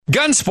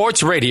Gun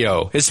Sports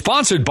Radio is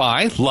sponsored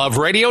by Love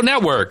Radio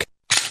Network.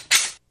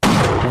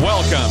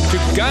 Welcome to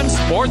Gun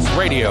Sports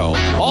Radio,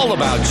 all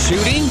about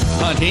shooting,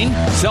 hunting,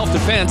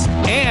 self-defense,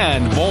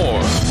 and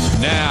more.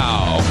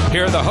 Now,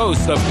 here are the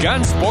hosts of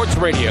Gun Sports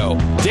Radio,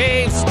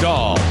 Dave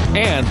Stahl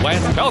and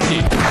Lance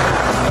Pelkey.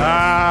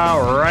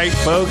 All right,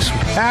 folks.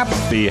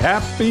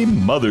 Happy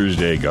Mother's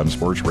Day. Gun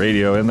Sports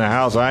Radio in the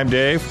house. I'm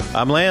Dave.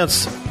 I'm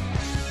Lance.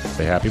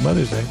 Say Happy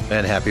Mother's Day.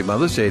 And Happy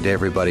Mother's Day to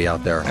everybody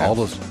out there.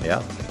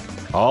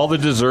 All the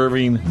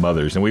deserving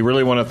mothers. And we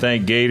really want to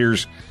thank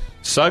Gators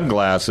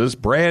Sunglasses,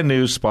 brand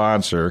new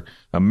sponsor,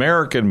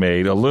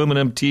 American-made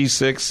aluminum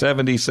T6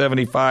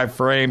 70-75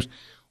 frames,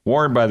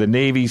 worn by the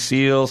Navy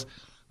SEALs,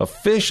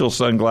 official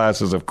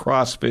sunglasses of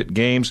CrossFit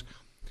Games.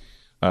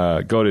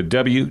 Go to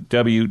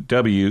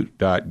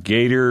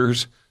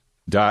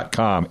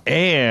www.gators.com.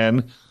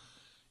 And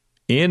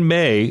in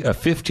May, a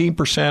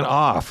 15%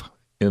 off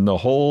in the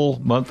whole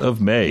month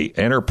of May.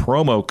 Enter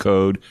promo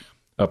code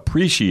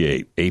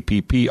APPRECIATE,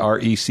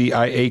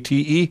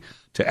 APPRECIATE,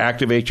 to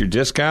activate your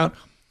discount.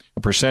 A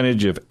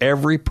percentage of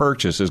every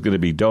purchase is going to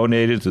be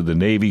donated to the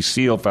Navy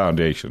SEAL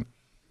Foundation.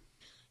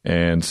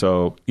 And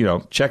so,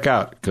 check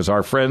out, because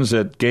our friends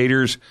at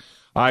Gators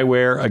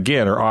Eyewear,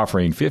 again, are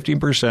offering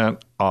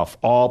 15% off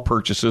all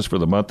purchases for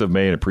the month of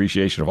May in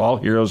appreciation of all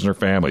heroes and their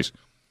families.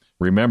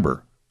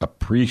 Remember,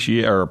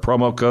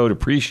 promo code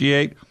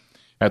APPRECIATE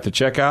at the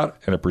checkout,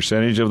 and a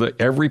percentage of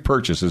every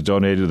purchase is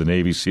donated to the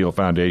Navy SEAL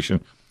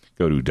Foundation.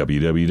 Go to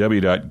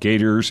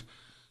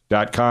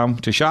www.gators.com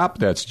to shop.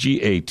 That's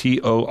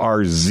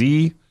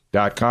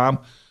GATORZ.com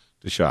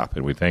to shop.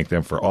 And we thank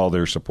them for all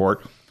their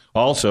support.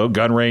 Also,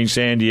 Gun Range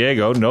San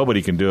Diego.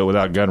 Nobody can do it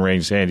without Gun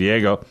Range San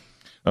Diego.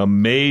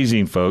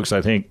 Amazing folks.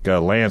 I think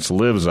Lance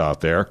lives out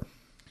there.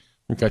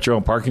 You got your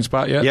own parking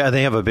spot yet? Yeah,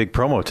 they have a big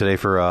promo today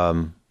for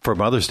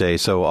Mother's Day.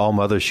 So all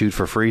mothers shoot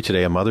for free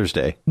today on Mother's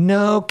Day.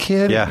 No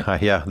kidding.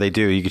 Yeah, they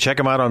do. You can check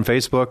them out on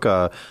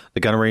Facebook, the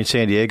Gun Range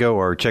San Diego,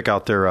 or check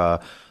out their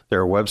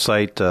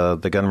website,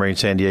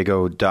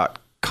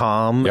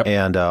 thegunrangesandiego.com, yep.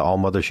 And all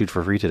mothers shoot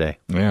for free today.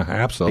 Yeah,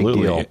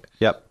 absolutely. Big deal.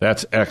 Yep.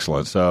 That's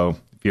excellent. So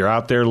if you're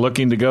out there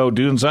looking to go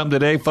doing something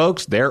today,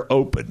 folks, they're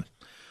open.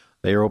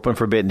 They are open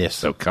for business.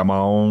 So come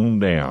on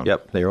down.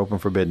 Yep, they are open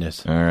for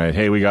business. All right.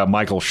 Hey, we got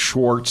Michael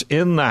Schwartz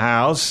in the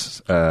house,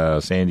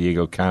 San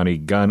Diego County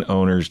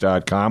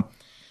Gunowners.com.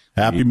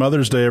 Happy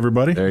Mother's Day,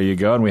 everybody. There you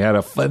go. And we had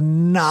a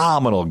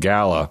phenomenal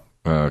gala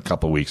a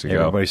couple weeks ago.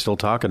 Everybody's still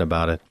talking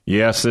about it.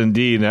 Yes,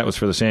 indeed. And that was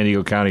for the San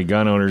Diego County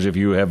Gun Owners. If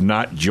you have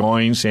not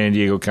joined San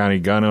Diego County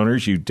Gun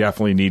Owners, you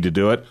definitely need to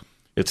do it.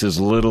 It's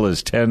as little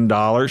as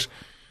 $10.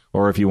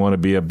 Or if you want to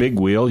be a big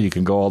wheel, you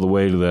can go all the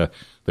way to the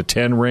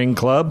 10-ring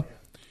club.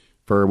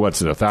 For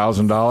what's it,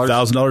 $1,000?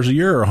 $1,000 a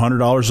year or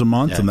 $100 a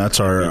month, and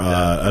that's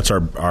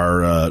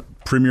our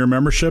premier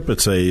membership.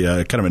 It's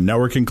a kind of a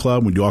networking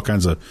club. We do all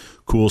kinds of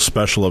cool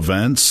special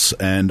events,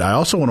 and I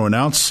also want to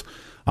announce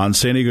on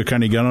San Diego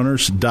County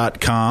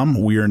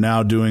Gunowners.com, we are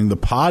now doing the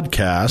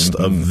podcast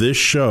of this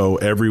show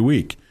every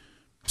week.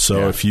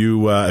 So if you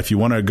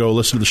want to go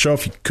listen to the show,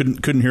 if you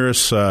couldn't hear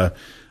us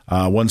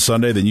one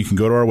Sunday, then you can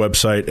go to our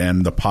website,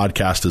 and the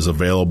podcast is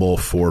available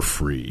for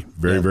free.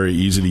 Very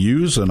easy to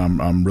use, and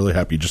I'm really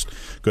happy. Just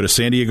go to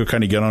San Diego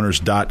County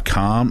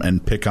Gunowners.com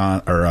and click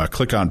on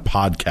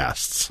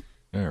podcasts.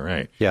 All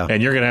right. Yeah.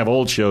 And you're going to have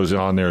old shows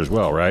on there as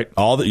well, right?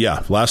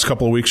 Last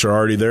couple of weeks are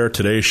already there.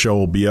 Today's show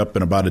will be up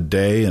in about a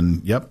day,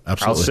 and yep,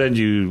 absolutely. I'll send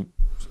you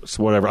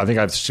whatever. I think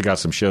I've got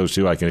some shows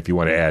too. I can, if you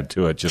want to add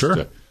to it,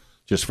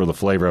 just for the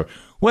flavor.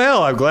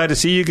 Well, I'm glad to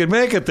see you could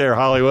make it there,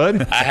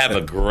 Hollywood. I have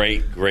a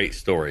great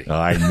story.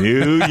 I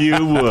knew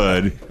you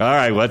would. All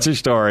right, what's your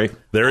story?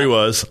 There he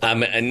was.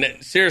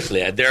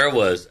 Seriously, there I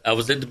was. I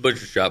was at the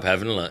butcher shop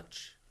having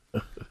lunch.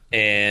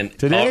 And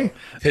today,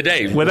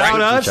 without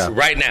us,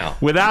 right now,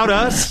 without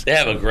us, they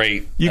have a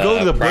great. You go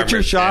to the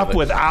butcher shop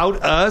sandwich.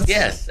 Without us?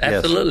 Yes,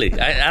 absolutely.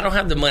 Yes. I don't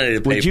have the money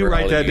to pay. Would you for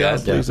write all that down,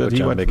 guys. please? That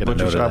he went to the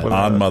butcher shop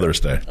on Mother's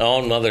Day.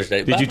 On Mother's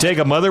Day. Did you take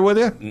a mother with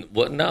you?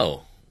 What?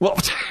 No. Well.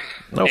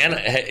 No. And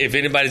if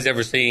anybody's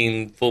ever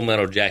seen Full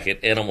Metal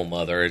Jacket, Animal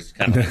Mother, it's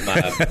kind of my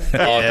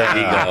alter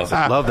ego.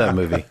 Love that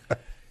movie.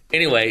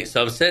 Anyway,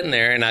 so I'm sitting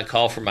there and I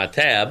call for my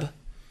tab,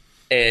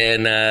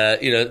 and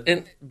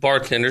and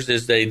bartenders,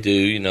 as they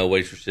do,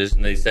 waitresses,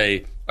 and they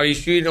say, "Are you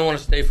sure you don't want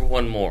to stay for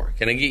one more?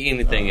 Can I get you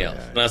anything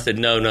else?" And I said,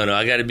 "No,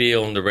 I got to be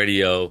on the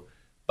radio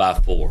by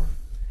 4."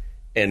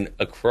 And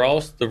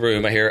across the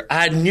room, I hear,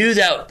 "I knew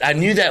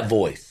that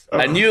voice.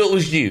 I knew it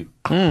was you."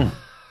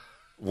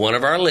 One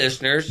of our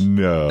listeners.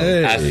 No.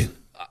 Hey.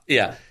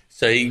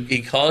 So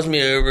he calls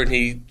me over and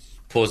he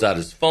pulls out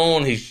his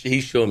phone.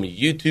 He's showing me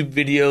YouTube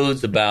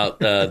videos about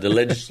the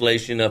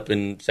legislation up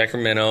in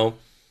Sacramento,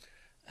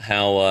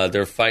 how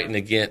they're fighting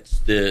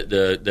against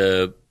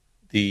the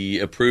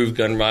approved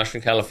gun rights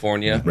in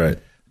California. Right.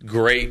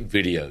 Great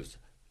videos.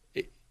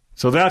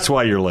 So that's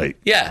why you're late.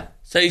 Yeah.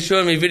 So he's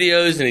showing me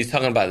videos and he's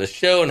talking about the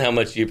show and how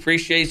much he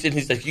appreciates it. And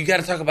he's like, "You got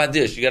to talk about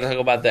this. You got to talk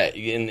about that."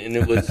 And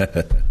it was.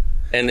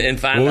 And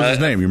finally, what was his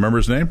name? You remember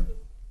his name?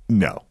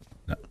 No.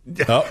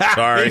 Oh,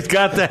 sorry. He's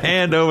got the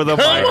hand over the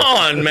mic. Come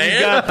on, man.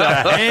 He's got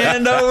the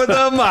hand over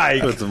the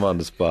mic. Puts him on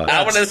the spot.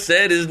 I would have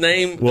said his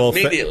name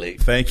immediately.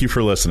 Thank you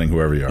for listening,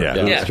 whoever you are.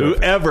 Yeah.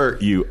 Whoever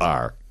you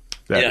are.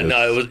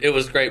 It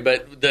was great.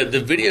 But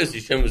the videos he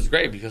showed was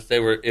great because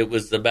it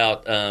was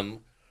about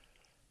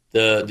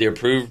the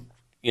approved,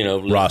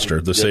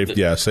 roster, the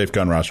safe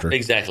gun roster.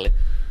 Exactly.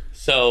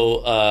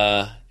 So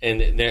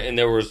and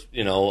there was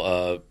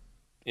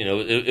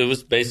it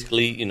was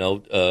basically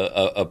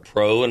a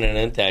pro and an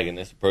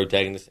antagonist,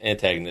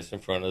 antagonist in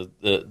front of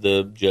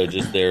the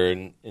judges there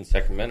in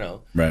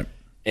Sacramento, right?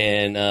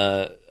 And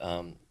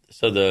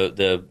so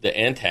the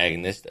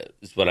antagonist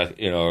is what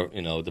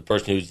the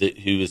person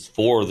who was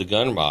for the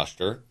gun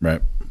roster,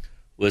 right,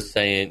 was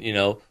saying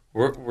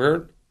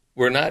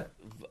we're not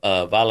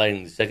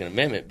violating the Second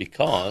Amendment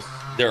because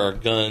there are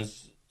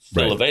guns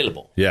still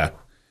available. Yeah.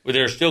 Well,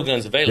 there are still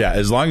guns available. Yeah,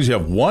 as long as you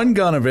have one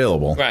gun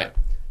available. Right.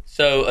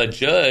 So a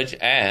judge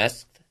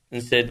asked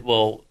and said,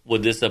 well,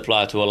 would this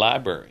apply to a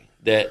library?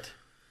 That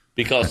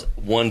because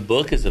one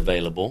book is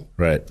available,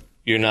 right,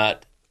 you're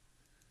not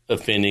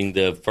offending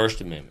the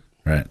First Amendment.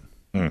 Right.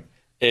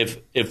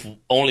 If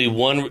only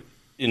one,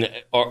 and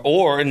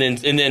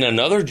then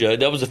another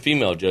judge, that was a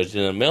female judge,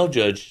 and a male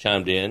judge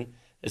chimed in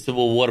and said,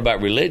 well, what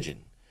about religion?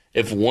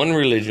 If one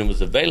religion was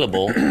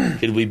available,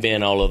 could we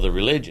ban all other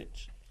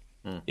religions?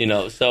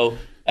 So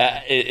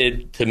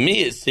to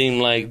me, it seemed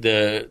like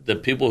the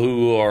people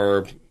who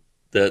are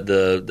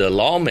the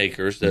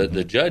lawmakers,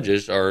 the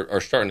judges, are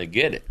starting to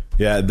get it.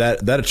 Yeah,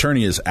 that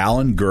attorney is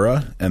Alan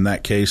Gura, and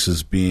that case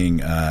is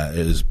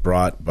is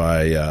brought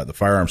by the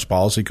Firearms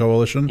Policy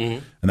Coalition,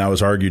 and that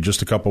was argued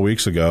just a couple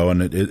weeks ago.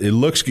 And it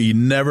looks, you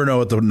never know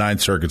what the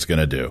Ninth Circuit's going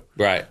to do,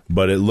 right?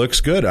 But it looks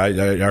good.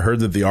 I heard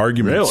that the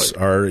arguments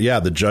are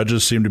the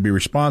judges seem to be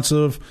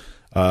responsive.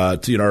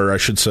 Or I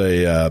should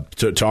say,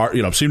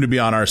 seem to be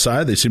on our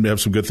side. They seem to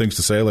have some good things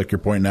to say, like you're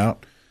pointing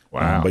out.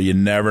 Wow! But you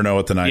never know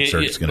what the Ninth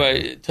Circuit's going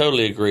to do.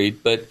 Totally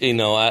agreed. But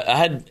I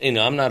had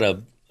I'm not a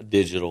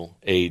digital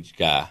age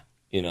guy.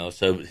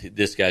 So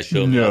this guy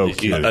showed me all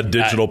these a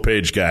digital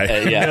page guy.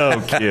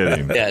 No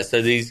kidding. Yeah,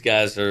 so these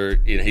guys are,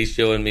 he's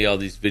showing me all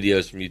these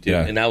videos from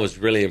YouTube, and I was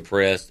really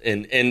impressed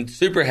and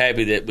super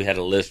happy that we had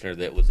a listener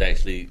that was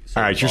actually.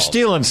 All right, you're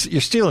stealing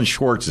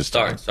Schwartz's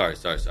time. Sorry.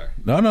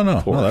 No,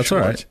 that's all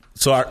right.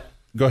 So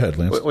go ahead,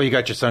 Lance. Well, you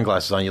got your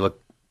sunglasses on. You look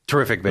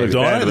terrific, baby. You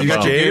got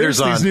your gators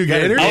on. These new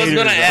gators. I was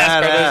going to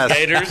ask, are those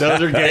gators?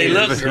 Those are gators. They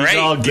look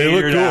great. They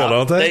look cool,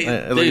 don't they?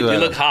 They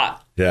look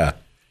hot. Yeah.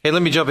 Hey,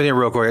 let me jump in here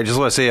real quick. I just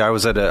want to say I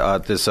was at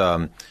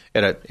the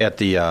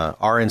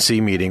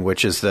RNC meeting,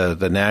 which is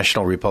the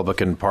National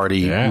Republican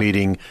Party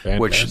meeting, fantastic.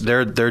 Which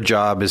their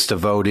job is to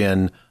vote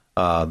in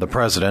the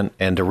president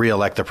and to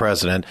reelect the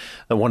president.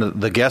 And one of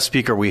the guest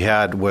speaker we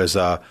had was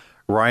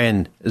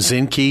Ryan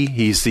Zinke.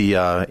 He's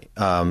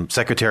the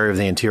Secretary of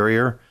the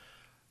Interior.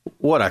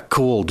 What a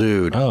cool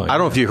dude! Oh, yeah. I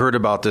don't know if you heard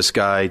about this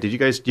guy. Did you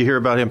hear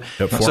about him?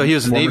 So he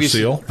was a Navy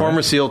SEAL,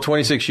 former SEAL,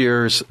 26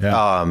 years.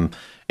 Yeah.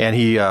 And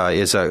he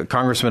is a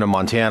congressman of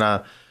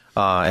Montana.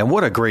 And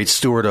what a great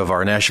steward of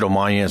our national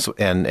monuments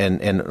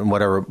and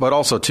whatever, but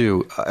also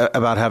too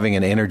about having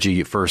an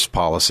energy first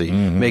policy,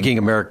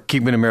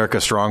 keeping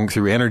America strong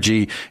through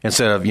energy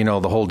instead of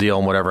the whole deal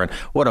and whatever. And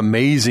what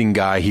amazing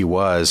guy he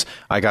was.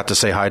 I got to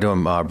say hi to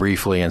him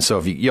briefly, and so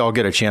if y'all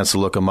get a chance to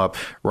look him up,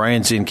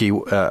 Ryan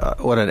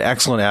Zinke, what an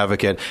excellent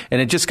advocate.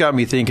 And it just got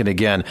me thinking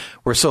again.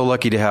 We're so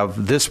lucky to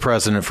have this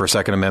president for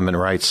Second Amendment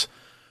rights.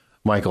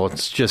 Michael,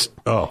 it's just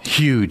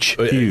huge.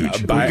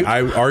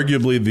 I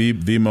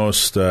arguably the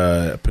most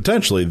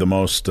potentially the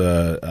most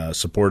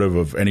supportive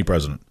of any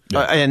president.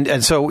 Yeah.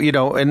 And so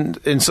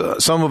and so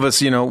some of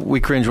us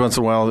we cringe once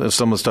in a while at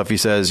some of the stuff he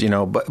says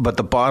but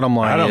the bottom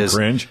line I don't is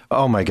cringe.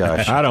 Oh my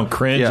gosh, I don't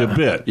cringe a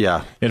bit.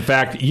 Yeah. In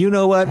fact, you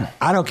know what?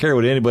 I don't care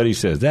what anybody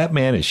says. That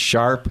man is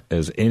sharp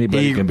as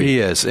anybody can be. He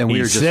is, and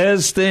he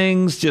says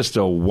things just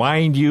to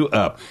wind you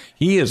up.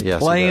 He is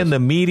playing the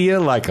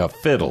media like a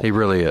fiddle. He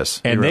really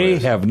is, and they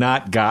have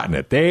not gotten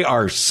it. They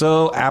are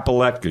so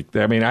apoplectic.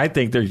 I mean, I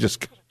think they're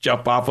just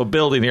jump off a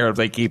building here if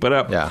they keep it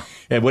up. Yeah.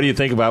 And what do you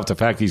think about the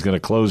fact he's going to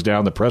close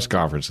down the press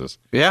conferences?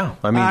 Yeah.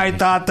 I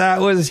thought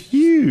that was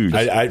huge.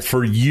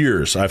 For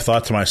years, I've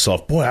thought to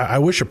myself, boy, I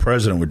wish a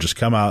president would just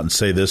come out and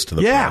say this to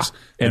the press.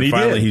 And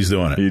finally he's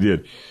doing it. He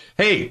did.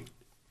 Hey,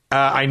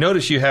 I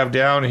noticed you have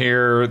down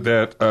here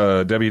that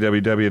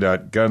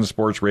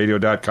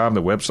www.gunsportsradio.com,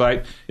 the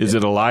website. Is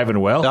it alive and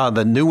well?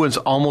 The new one's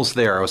almost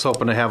there. I was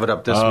hoping to have it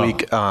up this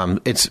week.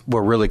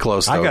 We're really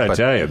close, though. I got to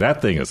tell you,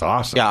 that thing is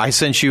awesome. Yeah, I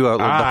sent you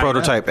the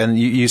prototype, and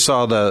you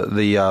saw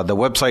the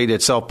website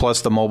itself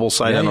plus the mobile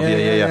site.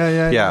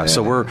 Yeah.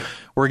 So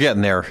we're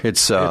getting there.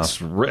 It's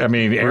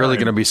really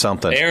going to be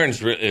something.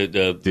 Aaron's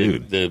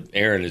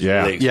Aaron is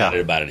really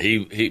excited about it.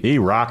 He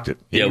rocked it.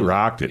 He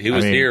rocked it. He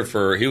was he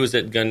was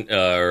at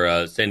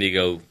San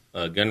Diego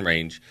gun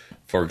range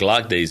for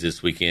Glock Days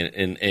this weekend,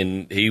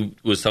 and he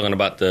was talking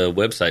about the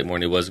website more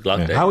than he was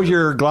Glock Days. How was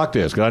your Glock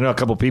Days? Because I know a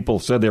couple people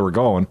said they were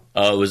going.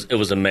 It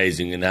was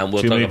amazing, and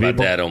we'll talk about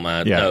that on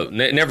my. No,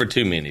 never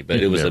too many,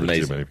 but it was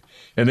amazing.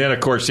 And then, of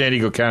course, San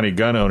Diego County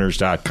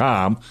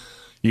GunOwners.com.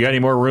 You got any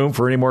more room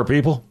for any more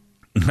people?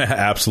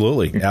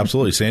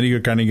 Absolutely. San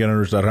Diego County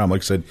GunOwners.com.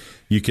 Like I said,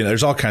 you can.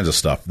 There's all kinds of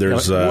stuff.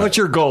 There's what's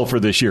your goal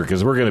for this year?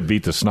 Because we're going to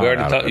beat the snot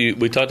out of it.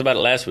 We talked about it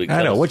last week.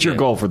 I know. What's your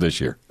goal for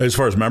this year? As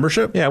far as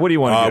membership? Yeah, what do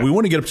you want to get? We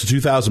want to get up to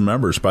 2,000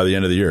 members by the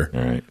end of the year.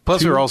 All right.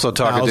 Plus, we're also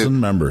talking to 2,000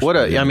 members.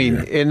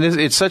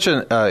 It's such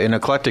an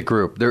eclectic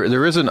group.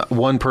 There isn't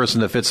one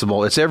person that fits the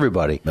mold. It's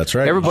everybody. That's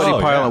right.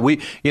 Everybody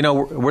piling. Yeah.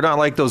 We're not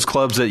like those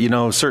clubs that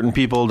certain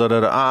people.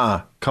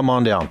 Come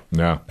on down.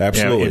 No,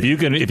 absolutely.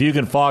 Yeah, if you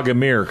can fog a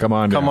mirror, come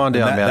on down. Come on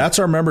down, man. That's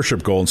our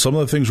membership goal. And some of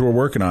the things we're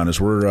working on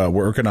is we're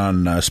working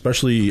on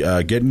especially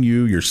getting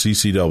you your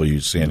CCW,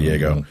 San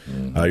Diego,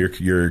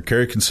 your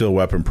carry concealed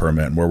weapon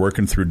permit. And we're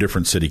working through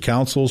different city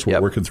councils.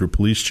 We're working through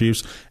police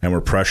chiefs, and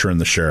we're pressuring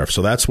the sheriff.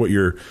 So that's what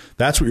your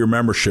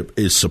membership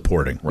is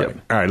supporting. Right. Yep.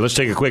 All right, let's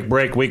take a quick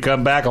break. We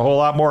come back, a whole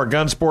lot more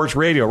Gun Sports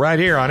Radio right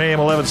here on AM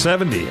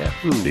 1170.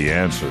 The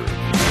Answer.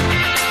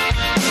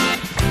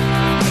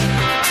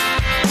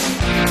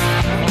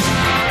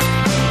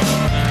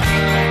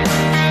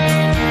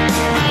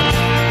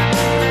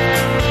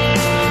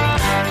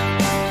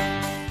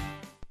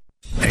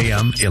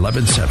 AM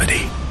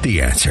 1170,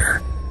 The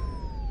Answer.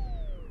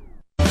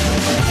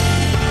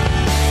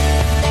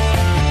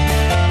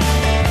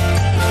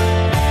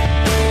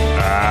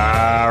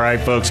 All right,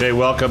 folks. Hey,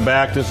 welcome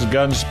back. This is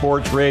Gun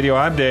Sports Radio.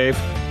 I'm Dave.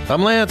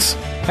 I'm Lance.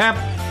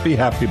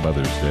 Happy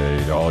Mother's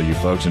Day to all you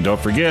folks. And don't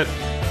forget,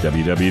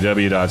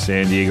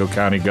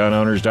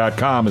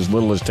 www.SanDiegoCountyGunOwners.com. As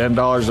little as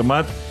 $10 a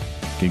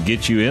month can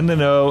get you in the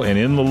know and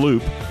in the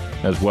loop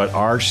as what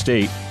our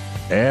state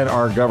and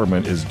our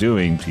government is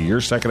doing to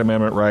your Second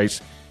Amendment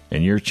rights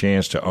and your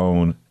chance to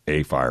own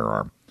a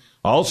firearm.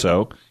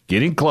 Also,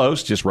 getting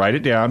close, just write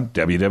it down,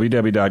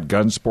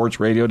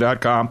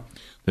 www.gunsportsradio.com,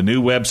 the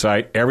new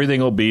website.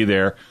 Everything will be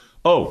there.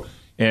 Oh,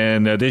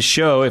 and this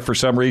show, if for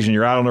some reason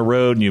you're out on the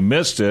road and you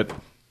missed it,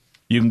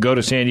 you can go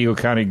to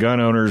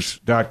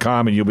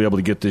SanDiegoCountyGunOwners.com and you'll be able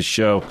to get this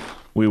show.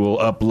 We will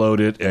upload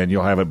it, and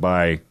you'll have it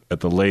by,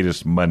 at the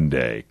latest,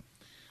 Monday.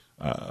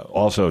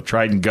 Also,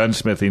 Trident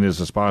Gunsmithing is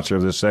the sponsor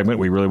of this segment.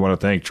 We really want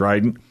to thank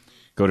Trident.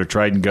 Go to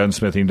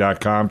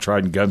TridentGunsmithing.com,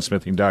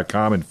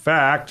 TridentGunsmithing.com. In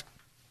fact,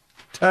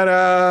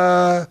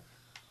 ta-da!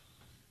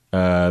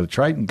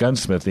 Trident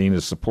Gunsmithing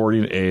is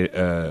supporting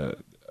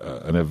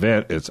an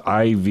event. It's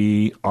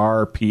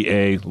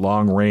IVRPA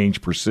Long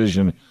Range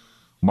Precision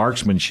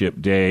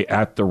Marksmanship Day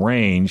at the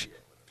range.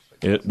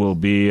 It will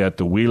be at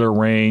the Wheeler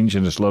Range,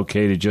 and it's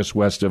located just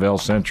west of El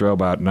Centro,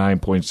 about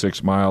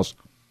 9.6 miles.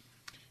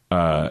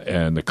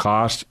 And the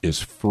cost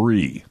is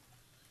free.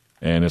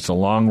 And it's a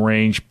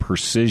long-range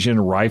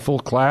precision rifle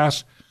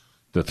class,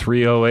 the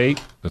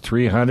 308, the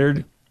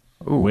 300,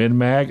 Win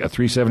Mag, a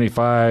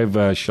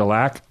 375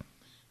 shellac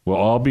will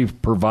all be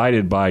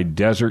provided by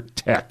Desert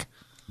Tech.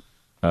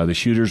 The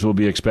shooters will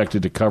be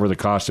expected to cover the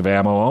cost of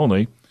ammo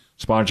only.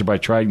 Sponsored by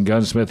Trident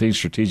Gunsmithing,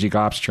 Strategic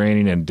Ops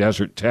Training, and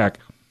Desert Tech.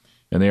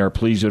 And they are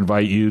pleased to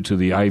invite you to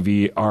the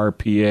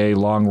IVRPA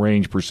Long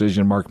Range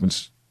Precision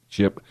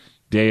Marksmanship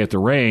Day at the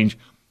range,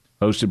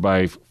 hosted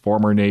by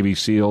former Navy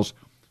SEALs.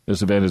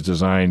 This event is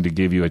designed to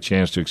give you a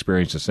chance to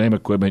experience the same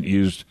equipment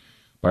used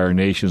by our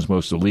nation's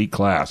most elite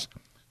class.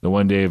 The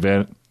one-day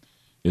event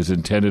is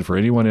intended for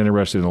anyone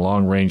interested in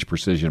long-range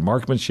precision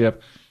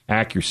marksmanship.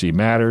 Accuracy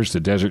matters. The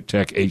Desert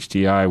Tech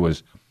HTI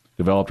was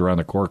developed around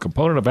the core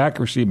component of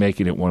accuracy,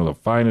 making it one of the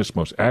finest,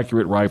 most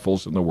accurate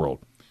rifles in the world.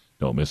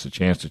 Don't miss a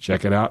chance to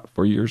check it out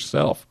for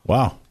yourself.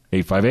 Wow.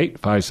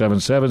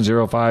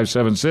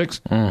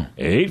 858-577-0576.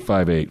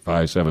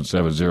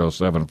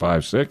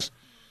 858-577-0756.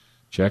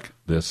 Check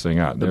this thing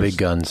out. The big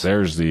guns.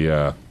 There's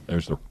the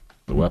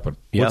weapon.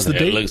 Yeah, what's the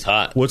date? It looks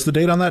hot. What's the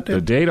date on that?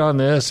 The date on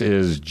this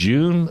is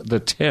June the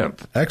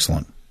 10th.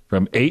 Excellent.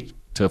 From 8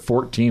 to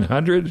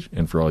 1400.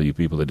 And for all you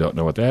people that don't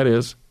know what that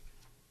is,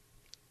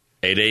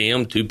 8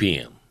 a.m., 2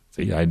 p.m.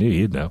 See, I knew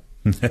you'd know.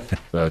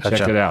 So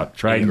check it out.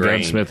 Trident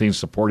Gunsmithing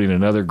supporting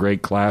another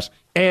great class,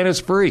 and it's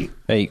free.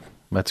 Hey,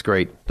 that's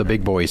great. The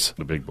big boys.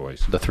 The big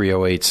boys. The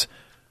 308s.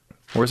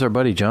 Where's our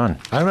buddy, John?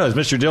 I don't know. Is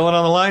Mr. Dillon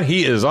on the line?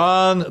 He is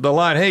on the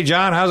line. Hey,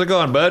 John, how's it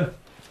going, bud?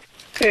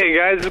 Hey,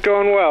 guys, it's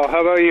going well. How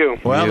about you?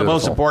 Well, the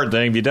most important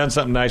thing, have you done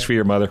something nice for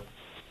your mother?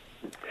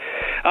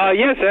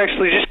 Yes,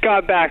 actually, just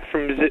got back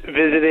from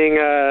visiting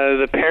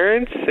the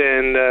parents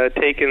and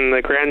taking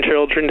the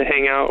grandchildren to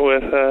hang out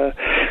with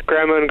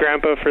Grandma and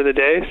Grandpa for the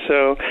day.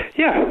 So,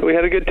 yeah, we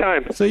had a good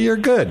time. So you're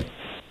good.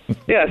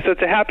 Yeah, so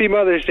it's a happy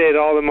Mother's Day to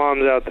all the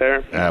moms out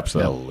there.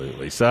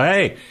 Absolutely. So,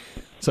 hey,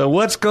 so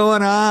what's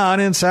going on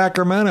in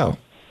Sacramento?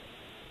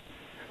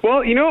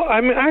 Well,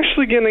 I'm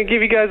actually going to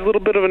give you guys a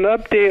little bit of an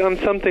update on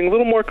something a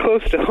little more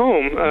close to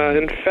home.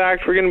 In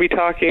fact, we're going to be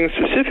talking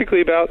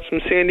specifically about some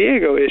San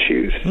Diego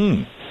issues.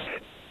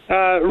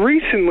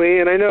 Recently,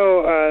 and I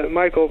know,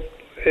 Michael,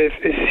 is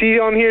he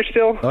on here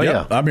still? Oh,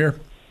 yeah. I'm here.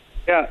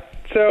 Yeah.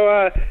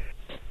 So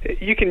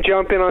you can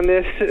jump in on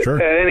this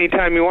Sure. at any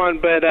time you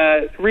want, but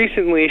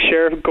recently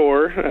Sheriff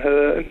Gore,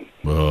 the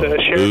sheriff of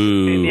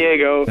San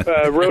Diego,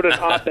 wrote an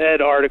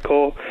op-ed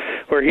article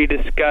where he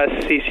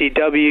discussed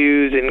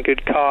CCWs and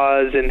good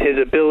cause and his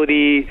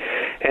ability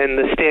and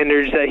the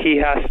standards that he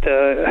has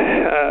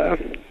to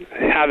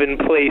have in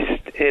place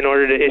in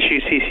order to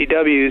issue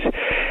CCWs.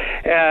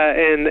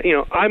 And,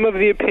 I'm of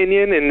the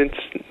opinion, and it's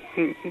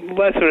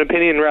less of an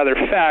opinion, rather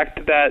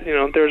fact, that,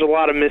 there's a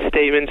lot of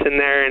misstatements in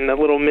there and a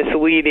little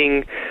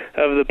misleading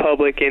of the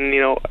public in,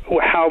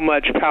 how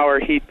much power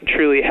he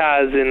truly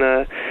has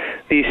in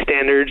these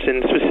standards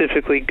and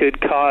specifically good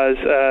cause.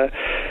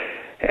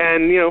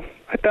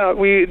 I thought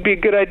it'd be a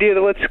good idea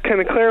to let's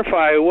kind of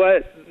clarify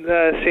what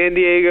San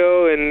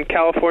Diego and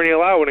California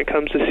allow when it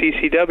comes to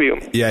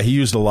CCW. Yeah, he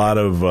used a lot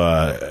of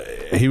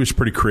he was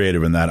pretty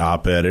creative in that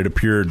op-ed. It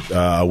appeared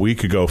a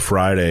week ago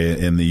Friday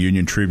in the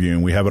Union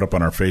Tribune. We have it up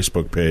on our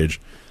Facebook page,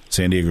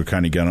 San Diego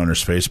County Gun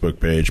Owners Facebook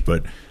page,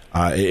 but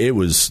it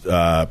was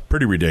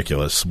pretty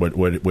ridiculous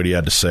what he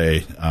had to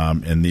say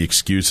and the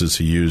excuses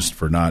he used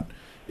for not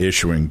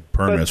issuing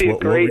permits.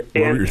 What were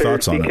your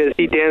thoughts on it? Because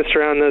he danced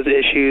around those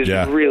issues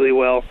really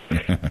well.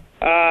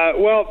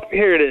 Well,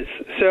 here it is.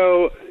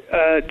 So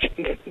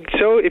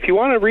if you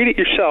want to read it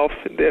yourself,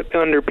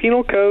 under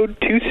Penal Code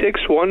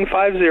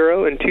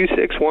 26150 and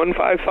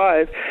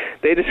 26155,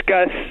 they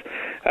discuss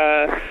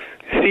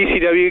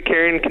CCW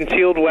carrying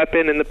concealed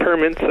weapon and the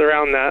permits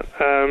around that.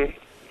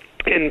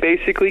 And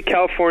basically,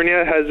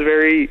 California has a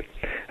very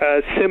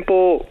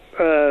simple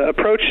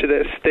approach to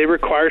this. They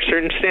require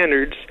certain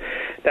standards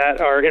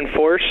that are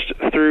enforced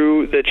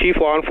through the chief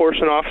law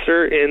enforcement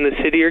officer in the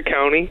city or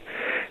county.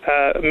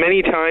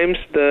 Many times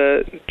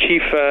the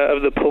chief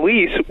of the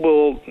police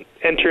will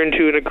enter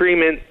into an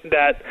agreement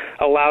that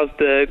allows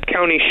the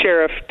county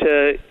sheriff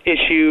to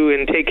issue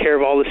and take care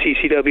of all the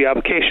CCW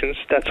applications.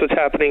 That's what's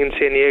happening in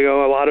San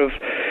Diego. A lot of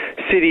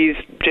cities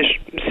just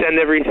send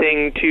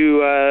everything to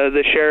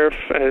the sheriff,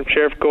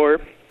 Sheriff Gore.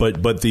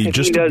 But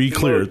just to be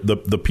clear,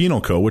 the penal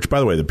code, which,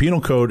 by the way, the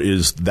penal code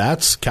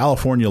that's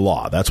California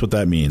law. That's what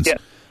that means. Yeah.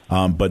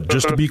 But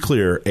just to be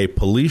clear, a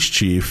police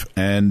chief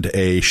and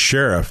a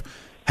sheriff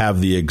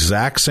have the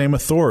exact same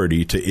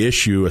authority to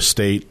issue a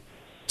state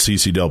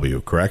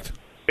CCW, correct?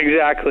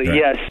 Exactly, right.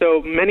 Yes.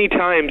 So many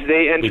times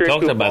they enter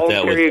into a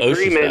voluntary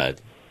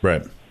agreement.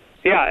 Right.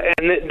 Yeah,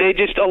 and they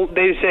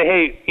say,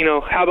 hey,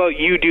 how about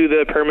you do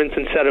the permits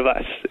instead of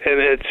us? And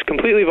it's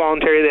completely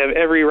voluntary. They have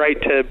every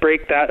right to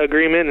break that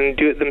agreement and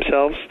do it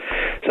themselves.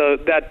 So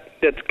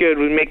that's good.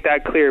 We make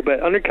that clear.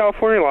 But under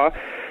California law,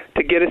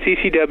 to get a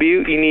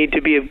CCW, you need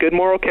to be of good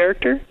moral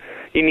character.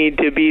 You need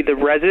to be the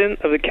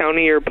resident of the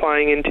county you're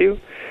applying into.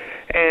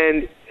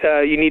 And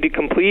you need to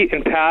complete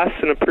and pass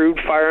an approved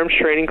firearms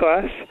training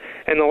class.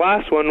 And the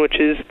last one, which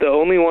is the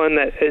only one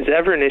that is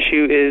ever an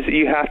issue, is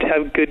you have to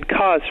have good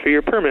cause for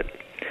your permit.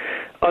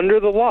 Under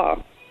the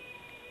law,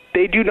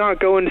 they do not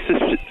go into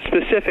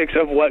specifics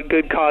of what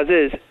good cause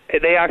is.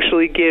 They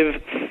actually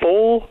give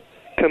full,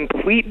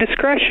 complete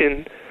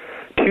discretion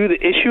to the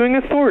issuing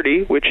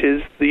authority, which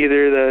is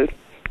either the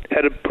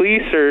head of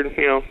police or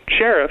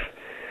sheriff,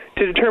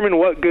 to determine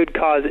what good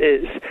cause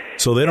is.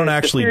 So they don't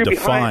actually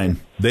define.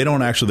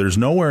 There's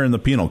nowhere in the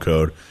penal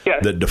code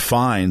that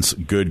defines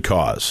good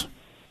cause.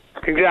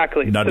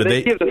 Exactly. Now, so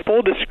they give the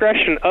full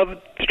discretion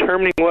of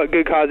determining what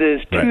good cause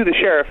is to the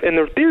sheriff. And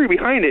the theory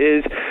behind it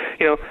is,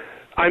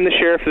 I'm the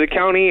sheriff of the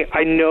county.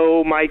 I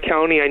know my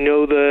county. I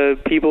know the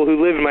people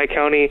who live in my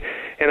county,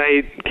 and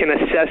I can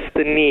assess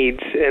the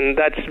needs. And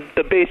that's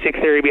the basic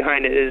theory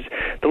behind it, is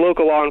the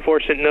local law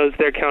enforcement knows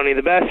their county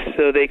the best,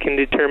 so they can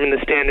determine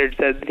the standards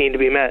that need to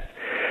be met.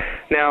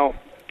 Now,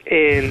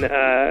 in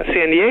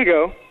San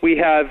Diego, we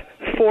have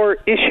 4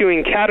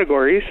 issuing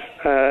categories.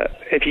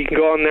 If you can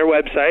go on their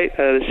website,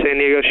 the San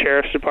Diego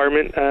Sheriff's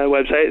Department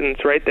website, and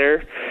it's right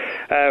there,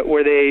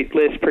 where they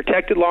list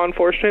protected law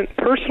enforcement,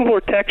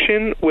 personal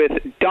protection with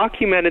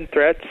documented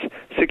threats,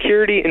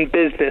 security, and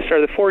business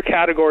are the 4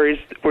 categories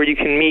where you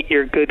can meet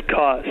your good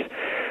cause.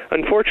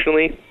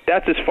 Unfortunately,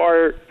 that's as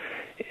far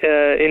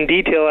in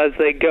detail as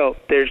they go.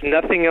 There's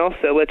nothing else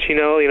that lets you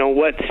know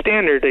what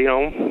standard,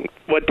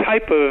 what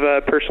type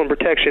of personal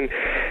protection.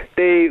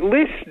 They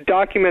list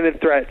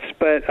documented threats,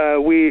 but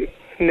we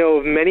know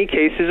of many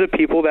cases of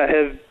people that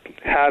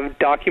have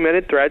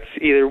documented threats,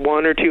 either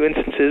 1 or 2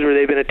 instances where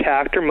they've been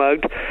attacked or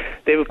mugged.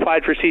 They've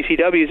applied for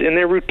CCWs, and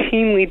they're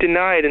routinely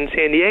denied in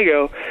San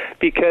Diego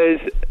because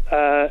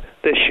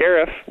the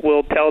sheriff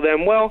will tell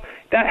them, well,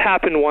 that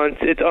happened once,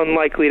 it's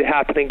unlikely to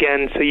happen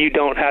again, so you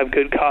don't have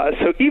good cause.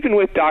 So even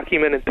with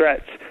documented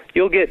threats,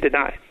 you'll get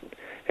denied,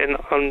 and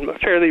on a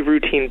fairly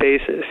routine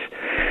basis.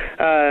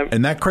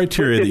 And that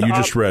criteria that you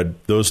just read,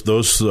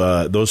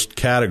 those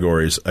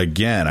categories,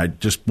 again, I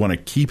just want to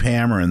keep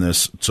hammering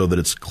this so that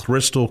it's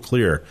crystal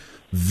clear.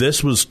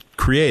 This was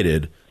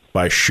created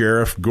by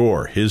Sheriff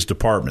Gore, his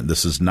department.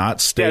 This is not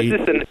state. Yes,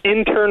 this is an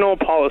internal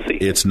policy.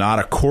 It's not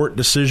a court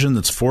decision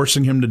that's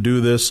forcing him to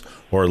do this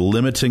or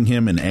limiting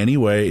him in any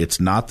way. It's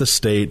not the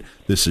state.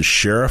 This is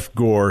Sheriff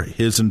Gore,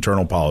 his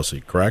internal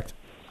policy, correct?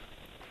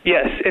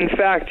 Yes. In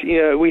fact,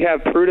 we have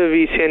Peruta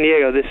v. San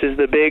Diego. This is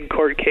the big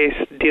court case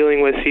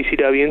dealing with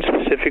CCW and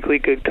specifically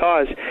good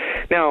cause.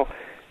 Now,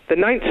 the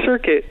Ninth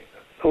Circuit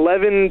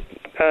 11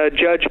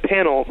 judge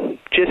panel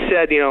just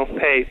said,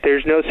 hey,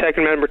 there's no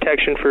Second Amendment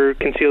protection for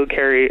concealed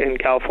carry in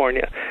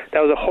California.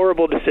 That was a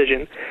horrible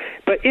decision.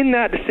 But in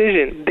that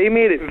decision, they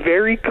made it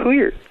very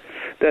clear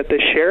that the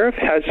sheriff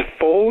has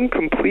full and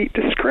complete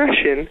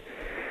discretion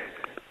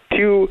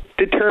to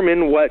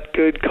determine what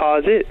good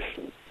cause is.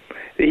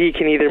 He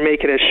can either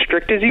make it as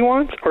strict as he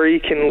wants, or he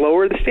can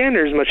lower the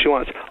standard as much as he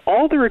wants.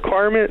 All the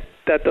requirement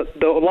that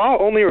the law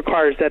only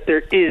requires that there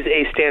is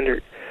a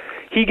standard.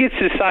 He gets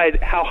to decide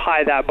how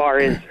high that bar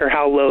is or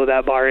how low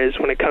that bar is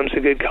when it comes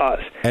to good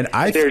cause. And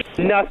there's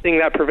nothing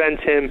that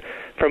prevents him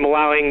from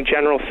allowing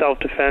general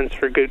self-defense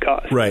for good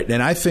cause. Right,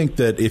 and I think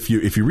that if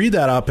you read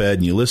that op-ed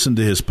and you listen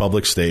to his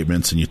public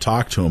statements and you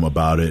talk to him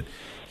about it,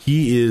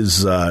 he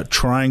is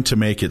trying to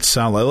make it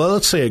sound like,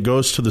 let's say it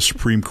goes to the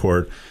Supreme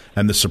Court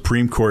and the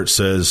Supreme Court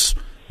says,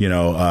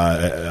 no,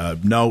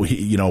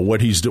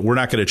 what we're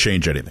not going to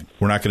change anything.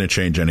 We're not going to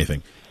change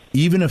anything.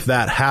 Even if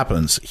that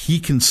happens, he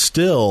can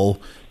still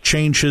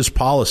change his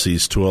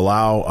policies to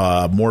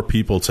allow more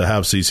people to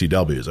have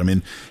CCWs. I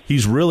mean,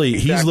 he's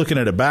looking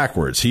at it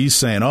backwards. He's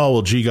saying, oh,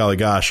 well, gee, golly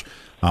gosh,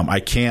 I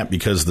can't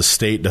because the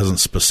state doesn't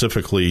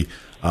specifically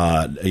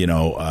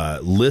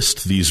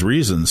list these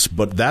reasons.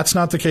 But that's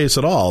not the case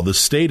at all. The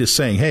state is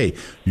saying, hey,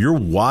 you're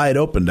wide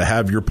open to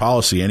have your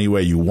policy any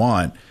way you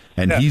want,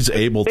 and he's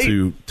able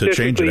to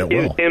change it at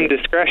will. Him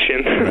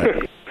discretion.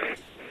 Right.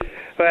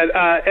 But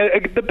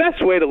the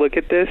best way to look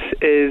at this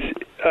is,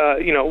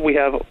 we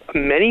have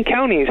many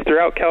counties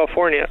throughout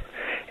California,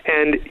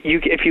 and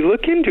if you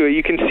look into it,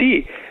 you can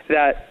see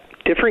that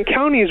different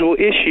counties will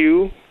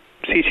issue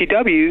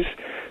CCWs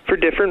for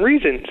different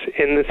reasons,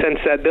 in the sense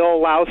that they'll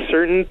allow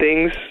certain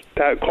things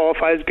that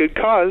qualify as good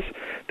cause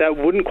that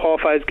wouldn't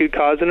qualify as good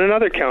cause in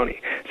another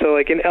county. So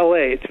like in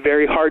LA, it's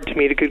very hard to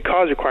meet a good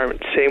cause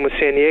requirement. Same with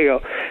San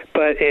Diego.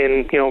 But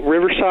in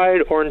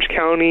Riverside, Orange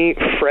County,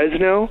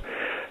 Fresno,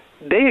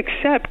 they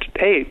accept,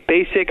 hey,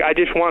 I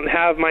just want to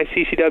have my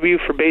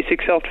CCW for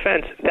basic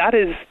self-defense. That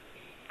is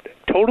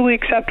totally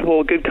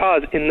acceptable, good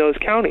cause in those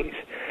counties.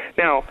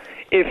 Now,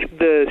 if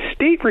the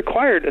state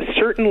required a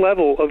certain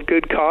level of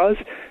good cause,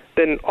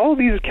 then all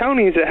these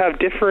counties that have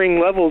differing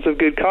levels of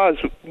good cause,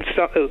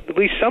 at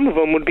least some of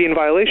them would be in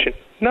violation.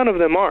 None of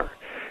them are,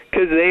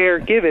 because they are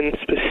given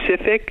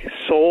specific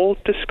sole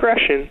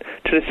discretion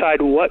to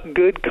decide what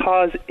good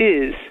cause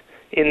is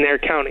in their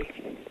county.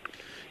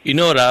 You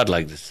know what I'd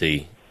like to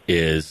see?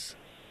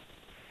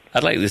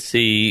 I'd like to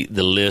see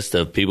the list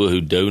of people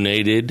who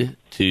donated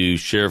to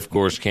Sheriff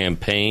Gore's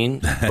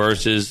campaign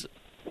versus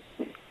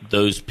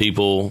those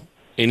people,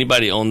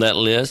 anybody on that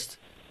list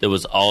that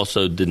was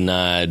also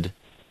denied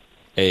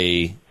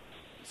a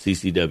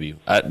CCW.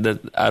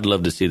 I'd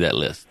love to see that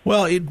list.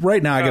 Well,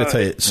 right now, I got to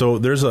tell you, so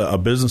there's a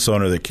business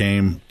owner that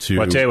came to...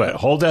 Well, I'll tell you what,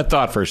 hold that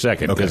thought for a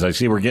second, because I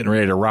see we're getting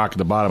ready to rock at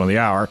the bottom of the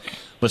hour.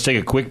 Let's take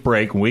a quick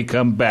break. When we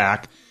come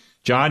back,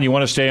 John, you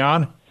want to stay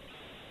on?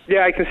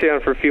 Yeah, I can stay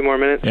on for a few more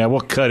minutes. Yeah, we'll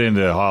cut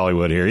into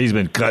Hollywood here. He's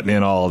been cutting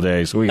in all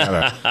day, so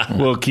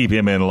we'll keep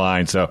him in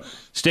line. So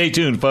stay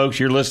tuned, folks.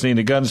 You're listening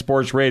to Gun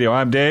Sports Radio.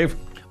 I'm Dave.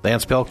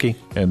 Lance Pelkey.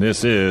 And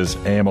this is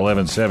AM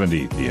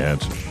 1170, The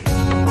Answer.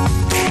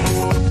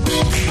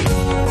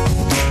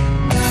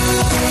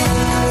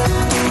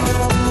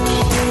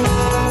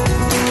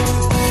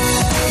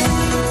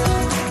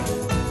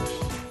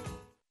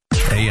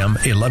 AM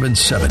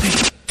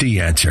 1170, The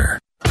Answer.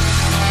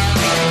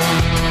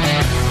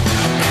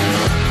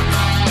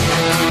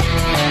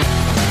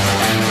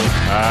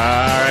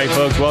 All right,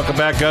 folks, welcome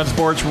back, Gun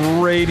Sports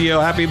Radio.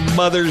 Happy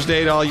Mother's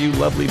Day to all you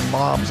lovely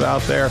moms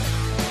out there.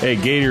 Hey,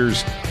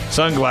 Gators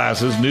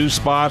Sunglasses, new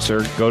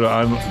sponsor. Go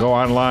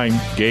online,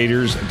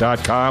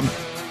 Gators.com,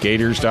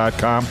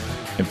 Gators.com.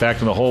 In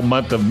fact, in the whole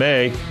month of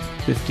May,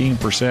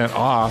 15%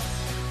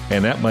 off,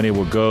 and that money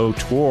will go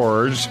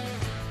towards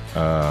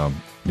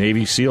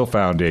Navy SEAL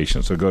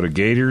Foundation. So go to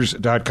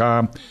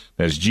Gators.com.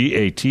 That's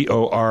GATORZ.com.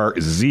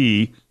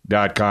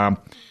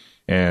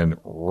 And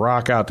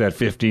rock out that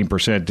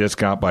 15%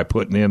 discount by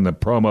putting in the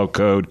promo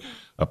code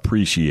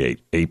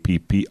APPRECIATE,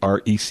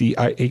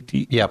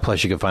 APPRECIATE. Yeah,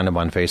 plus you can find them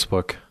on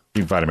Facebook.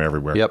 You can find them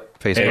everywhere. Yep,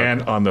 Facebook.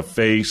 And on the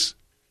face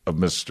of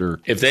Mr.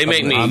 If they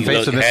make me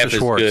look half as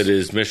good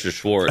as Mr.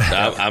 Schwartz,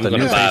 I'm going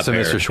to buy a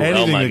pair.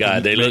 Oh, my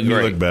God, they look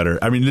great. Look better.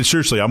 I mean,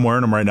 seriously, I'm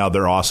wearing them right now.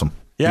 They're awesome.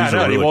 Yeah, I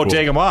know. He won't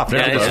take them off.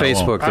 Yeah, it's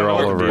Facebook. They're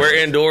all over. We're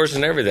indoors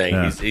and everything.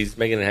 Yeah. He's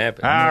making it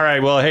happen. All right.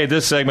 Well, hey,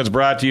 this segment's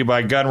brought to you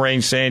by Gun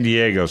Range San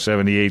Diego,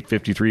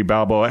 7853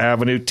 Balboa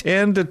Avenue,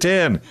 10 to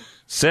 10,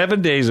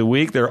 7 days a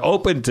week. They're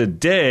open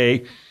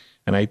today,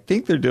 and I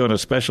think they're doing a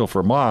special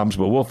for moms,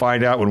 but we'll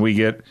find out when we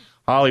get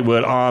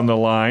Hollywood on the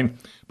line.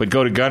 But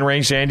go to Gun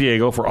Range San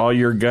Diego for all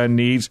your gun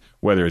needs,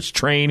 whether it's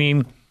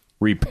training,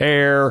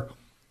 repair,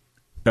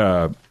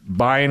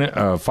 buying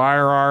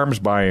firearms,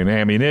 buying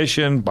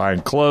ammunition,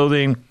 buying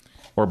clothing,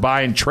 or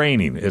buying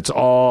training. It's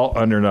all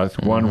under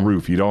one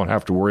roof. You don't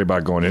have to worry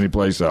about going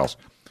anyplace else.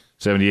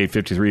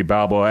 7853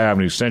 Balboa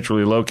Avenue,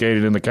 centrally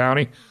located in the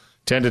county,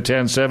 10 to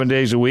 10, 7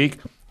 days a week.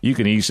 You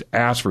can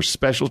ask for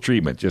special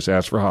treatment. Just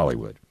ask for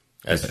Hollywood.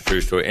 That's a true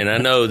story. And I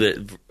know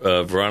that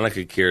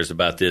Veronica cares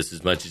about this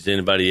as much as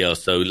anybody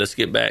else. So let's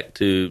get back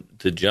to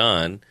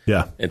John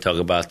and talk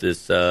about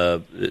this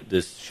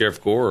this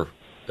Sheriff Gore.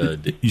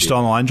 You still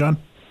on the line, John?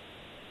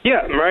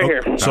 Yeah, I'm right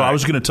here. So I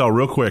was going to tell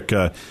real quick.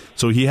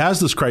 So he has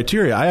this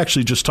criteria. I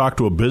actually just talked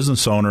to a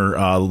business owner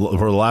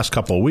for the last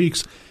couple of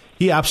weeks.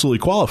 He absolutely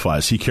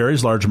qualifies. He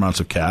carries large amounts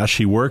of cash.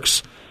 He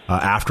works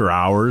after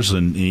hours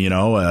and,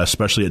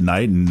 especially at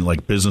night and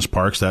like business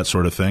parks, that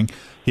sort of thing.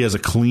 He has a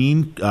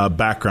clean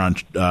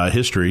background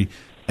history,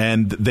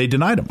 and they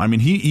denied him. I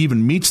mean, he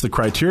even meets the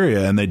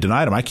criteria, and they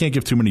denied him. I can't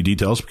give too many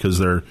details because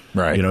they're,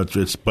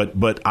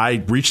 but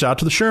I reached out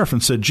to the sheriff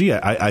and said, gee,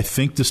 I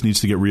think this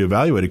needs to get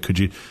reevaluated. Could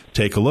you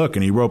take a look?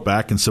 And he wrote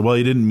back and said, well,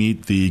 he didn't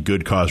meet the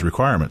good cause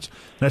requirements.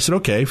 And I said,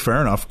 okay,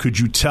 fair enough. Could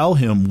you tell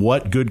him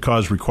what good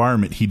cause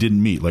requirement he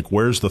didn't meet? Like,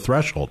 where's the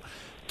threshold?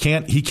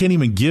 He can't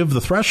even give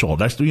the threshold.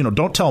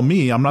 Don't tell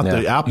me. I'm not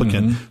the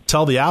applicant. Mm-hmm.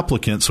 Tell the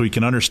applicant so he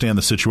can understand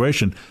the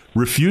situation.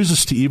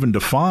 Refuses to even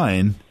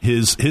define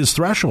his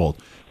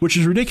threshold, which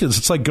is ridiculous.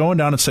 It's like going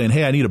down and saying,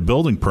 hey, I need a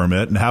building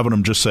permit, and having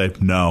them just say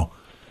no.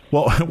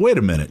 Well, wait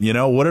a minute.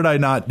 What did I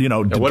not,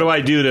 what do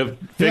I do to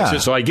fix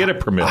it so I get a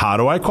permit? How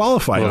do I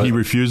qualify? Well, he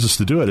refuses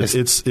to do it.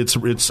 It's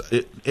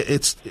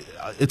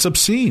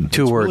obscene.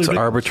 Two words, really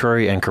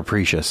arbitrary and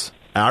capricious.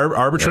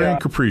 Arbitrary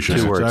and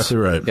capricious. 2 words. Exactly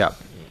right. Yeah.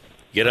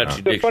 Get out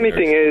your the funny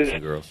thing is,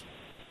 girls.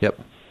 Yep.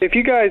 If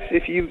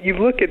you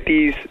look at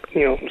these,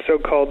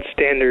 so-called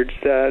standards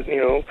that,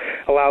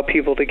 allow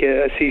people to get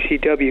a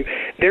CCW,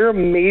 they're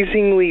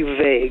amazingly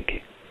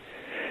vague.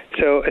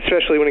 So,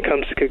 especially when it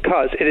comes to good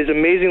cause, it is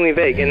amazingly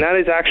vague, and that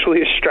is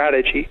actually a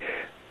strategy.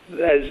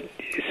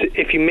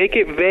 If you make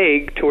it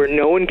vague to where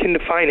no one can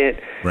define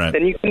it,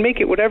 then you can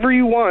make it whatever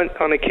you want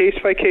on a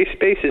case-by-case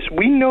basis.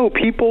 We know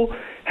people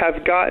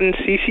have gotten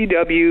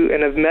CCW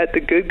and have met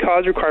the good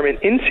cause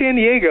requirement in San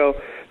Diego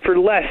for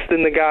less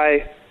than the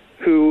guy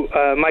who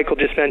Michael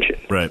just mentioned.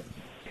 Right.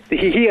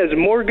 He has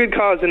more good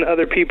cause than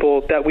other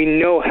people that we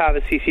know have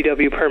a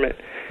CCW permit.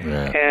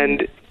 Yeah.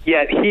 And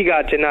yet he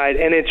got denied.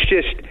 And it's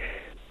just,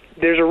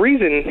 there's a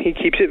reason he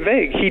keeps it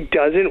vague. He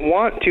doesn't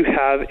want to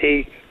have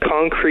a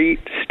concrete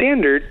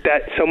standard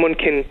that someone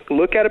can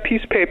look at a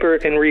piece of paper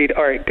and read,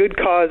 all right, good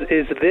cause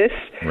is this.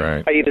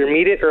 Right. I either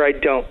meet it or I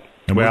don't.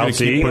 And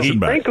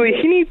frankly,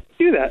 he needs to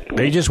do that.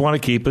 They just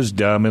want to keep us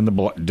dumb and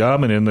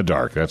in the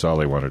dark. That's all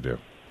they want to do.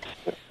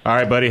 All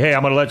right, buddy. Hey,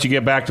 I'm going to let you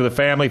get back to the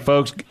family,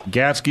 folks.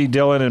 Gatsky,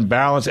 Dillon, and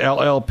Balance,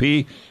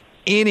 LLP.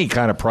 Any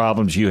kind of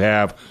problems you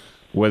have,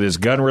 whether it's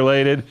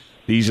gun-related,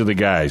 these are the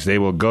guys. They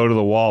will go to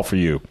the wall for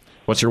you.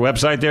 What's your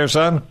website there,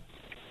 son?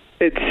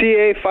 It's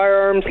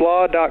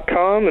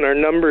cafirearmslaw.com, and our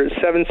number is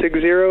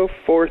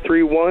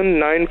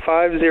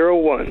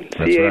 760-431-9501.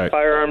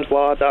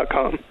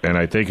 cafirearmslaw.com. And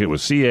I think it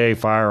was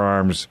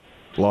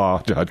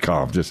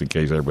cafirearmslaw.com, just in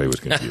case everybody was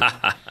confused.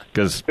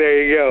 Because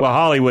there you go. Well,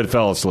 Hollywood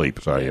fell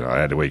asleep, so I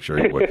had to make sure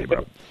he woke him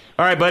up.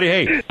 All right, buddy.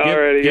 Hey,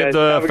 give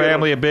the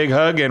family a big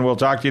hug, and we'll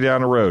talk to you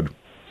down the road.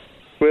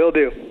 Will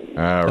do.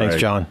 All right.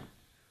 Thanks, John.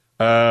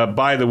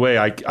 By the way,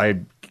 I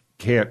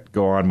can't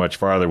go on much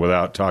farther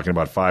without talking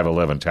about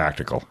 511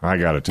 Tactical. I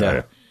got to tell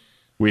you,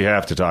 we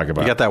have to talk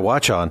about. You got that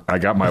watch on. I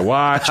got my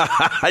watch.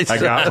 I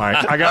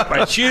got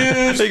my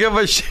shoes. You got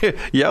my shoes.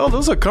 Yeah,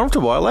 those are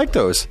comfortable. I like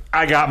those.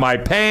 I got my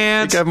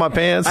pants. You got my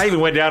pants. I even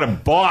went down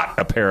and bought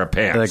a pair of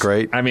pants. Isn't that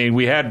great? I mean,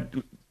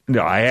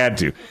 I had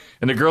to.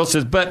 And the girl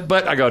says, but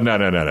I go,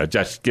 no,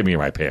 just give me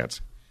my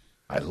pants.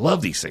 I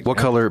love these things. What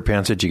color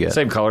pants did you get?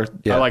 Same color.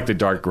 Yeah. I like the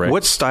dark gray.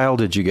 What style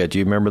did you get? Do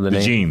you remember the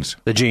name? Jeans.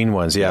 The jean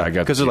ones, yeah. I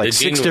got because there's like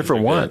 6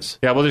 different ones.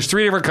 Yeah, well, there's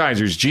 3 different kinds.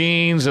 There's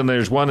jeans, and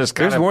there's one that's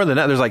There's more than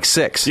that. There's like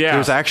 6. Yeah.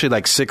 There's actually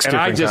like 6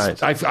 different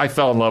kinds. I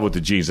fell in love with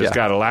the jeans. It's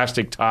got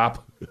elastic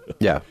top.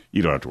 Yeah.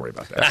 You don't have to worry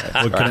about that.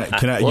 Well,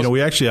 can I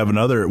we actually have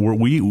another.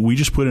 We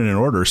just put in an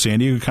order. San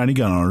Diego County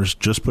Gun Owners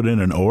just put in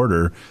an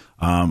order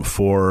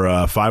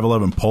for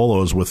 511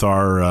 polos with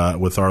our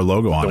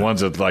logo on it. The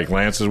ones that like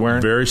Lance is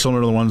wearing? Very similar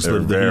to the ones that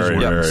he's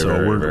wearing.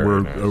 So we're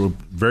nice.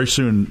 very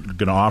soon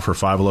going to offer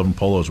 511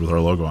 polos with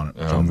our logo on it.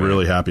 So I'm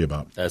really happy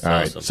about it. That's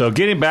awesome. Right. So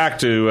getting back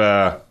to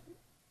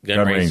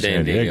Gun Range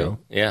San Diego.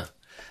 Yeah.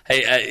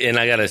 Hey, and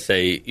I got to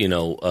say,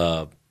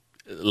 a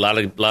lot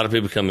of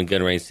people come in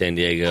Gun Range San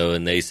Diego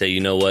and they say, you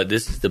know what,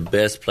 this is the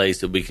best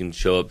place that we can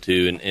show up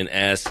to and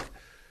ask.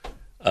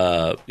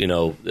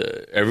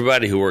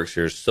 Everybody who works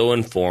here is so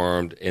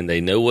informed and they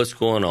know what's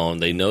going on.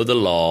 They know the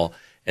law,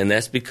 and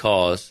that's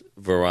because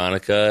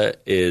Veronica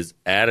is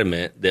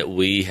adamant that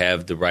we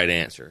have the right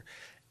answer.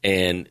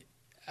 And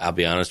I'll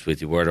be honest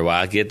with you,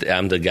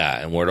 I'm the guy,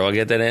 and where do I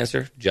get that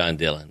answer? John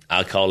Dillon.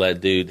 I call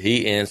that dude.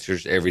 He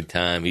answers every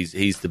time.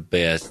 He's the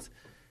best,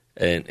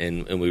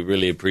 and we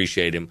really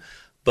appreciate him.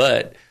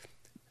 But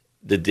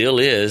the deal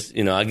is,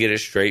 I get it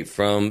straight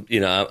from,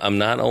 I'm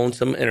not on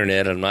some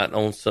internet. I'm not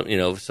on some,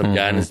 some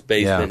guy in his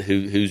basement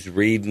who's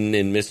reading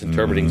and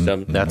misinterpreting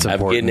something. That's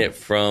important. I'm getting it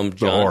from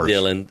John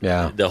Dillon,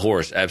 yeah. The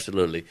horse,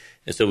 absolutely.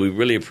 And so we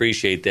really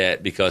appreciate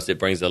that because it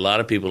brings a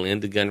lot of people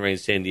into Gun Range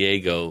San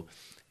Diego,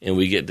 and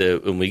we get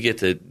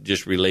to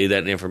just relay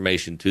that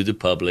information to the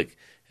public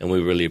and we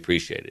really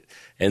appreciate it.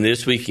 And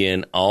this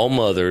weekend, all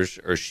mothers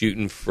are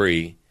shooting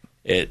free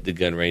at the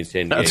gun range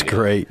San Diego. That's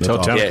great. Until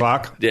 10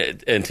 o'clock? Yeah,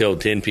 until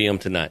 10 p.m.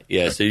 tonight.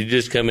 Yeah, so you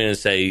just come in and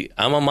say,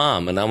 I'm a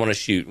mom and I want to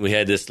shoot. We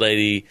had this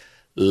lady,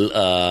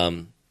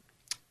 Sid,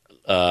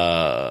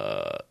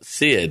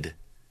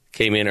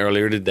 came in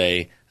earlier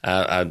today.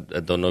 I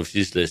don't know if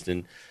she's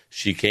listening.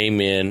 She came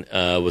in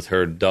with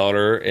her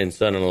daughter and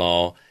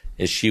son-in-law,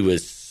 and she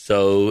was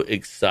so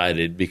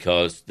excited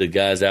because the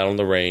guys out on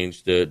the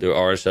range, the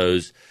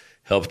RSOs,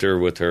 helped her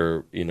with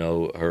her,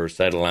 her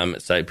sight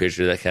alignment, sight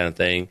picture, that kind of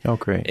thing. Oh,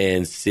 great.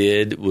 And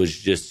Sid was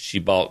she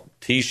bought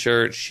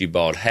T-shirts, she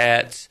bought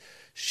hats,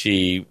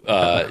 she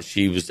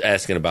was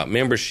asking about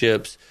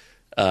memberships.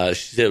 She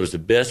said it was the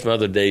best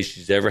Mother's Day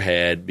she's ever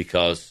had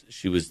because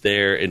she was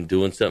there and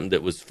doing something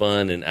that was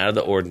fun and out of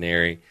the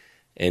ordinary,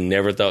 and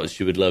never thought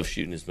she would love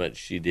shooting as much as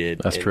she did.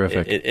 That's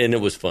terrific. And it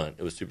was fun.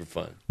 It was super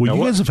fun. Well,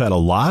 you guys have had a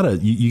lot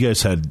of. You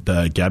guys had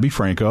Gabby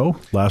Franco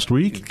last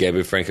week.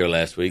 Gabby Franco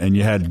last week. And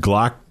you had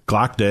Glock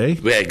Day.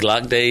 We had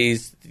Glock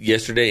Days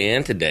yesterday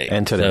and today.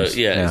 And today. So,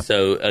 yeah.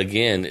 So,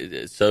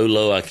 again, so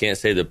low I can't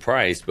say the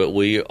price, but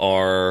we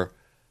are.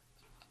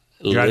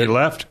 Got any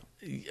left?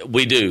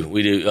 We do.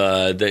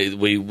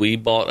 We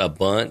bought a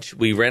bunch.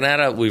 We ran out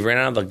of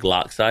the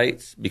Glock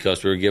sights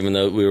because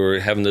we were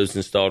having those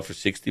installed for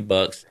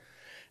 $60.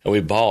 And we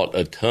bought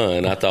a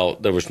ton. I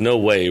thought there was no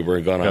way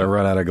we're going to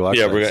run out of Glock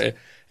sights.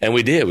 And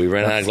we did. We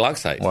ran out of Glock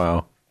sights.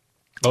 Wow.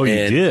 Oh, you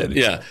did?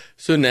 Yeah.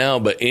 So now,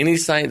 but any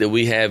sight that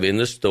we have in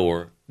the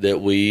store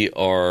that we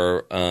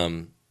are,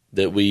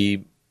 that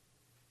we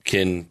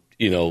can,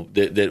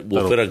 that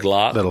will fit a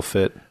Glock. That'll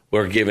fit.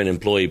 We're giving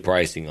employee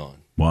pricing on.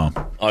 Wow.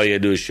 All you got to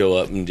do is show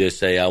up and just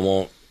say, I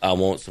want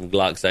some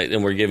Glock sights.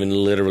 And we're giving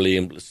literally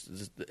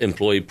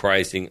employee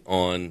pricing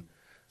on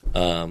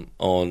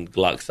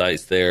Glock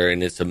sites there,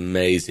 and it's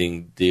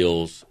amazing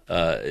deals.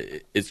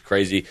 It's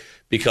crazy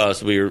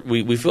because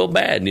we feel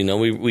bad.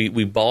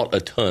 We bought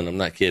a ton. I'm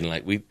not kidding.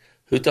 Like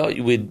who thought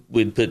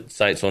we'd put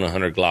sights on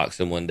 100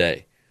 Glocks in one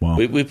day? Wow.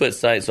 We put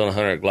sights on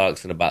 100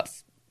 Glocks in about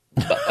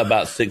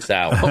 6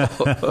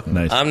 hours.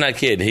 Nice. I'm not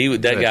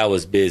kidding. That guy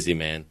was busy,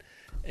 man.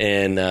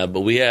 And but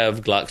we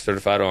have Glock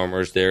certified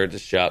armors there at the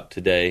shop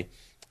today,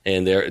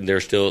 and they're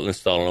still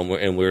installing them,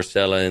 and we're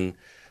selling.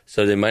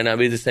 So they might not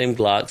be the same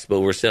Glocks, but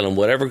we're selling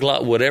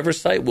whatever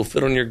sight will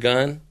fit on your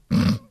gun.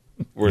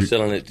 We're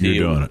selling it to you.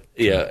 You're doing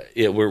it.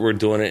 Yeah, we're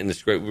doing it, and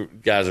it's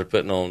great. Guys are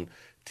putting on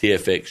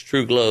TFX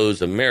True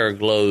Glows,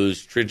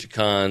 Ameriglows,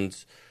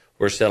 Trigicons.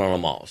 We're selling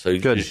them all. So you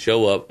just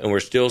show up, and we're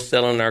still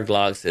selling our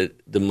Glocks at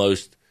the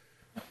most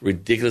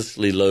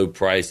ridiculously low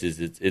prices.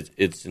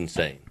 It's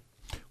insane.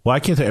 Well, I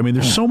can't tell you. I mean,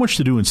 there's so much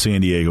to do in San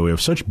Diego. We have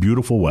such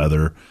beautiful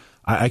weather.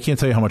 I can't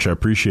tell you how much I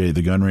appreciate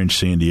the Gun Range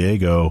San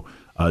Diego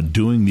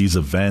doing these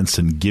events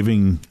and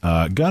giving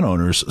gun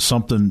owners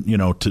something,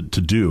 to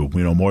do,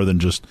 more than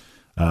just,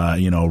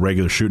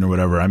 regular shooting or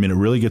whatever. I mean, it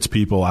really gets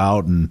people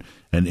out and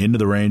into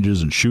the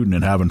ranges and shooting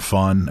and having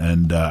fun.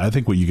 And I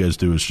think what you guys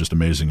do is just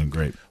amazing and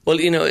great. Well,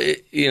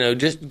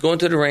 just going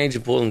to the range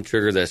and pulling the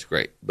trigger, that's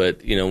great.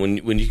 But,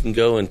 when you can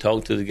go and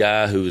talk to the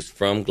guy who is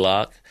from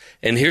Glock,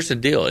 and here's the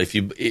deal. If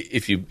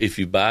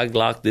you buy a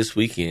Glock this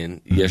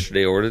weekend,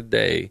 yesterday or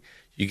today,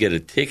 you get a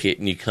ticket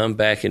and you come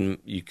back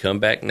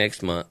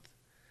next month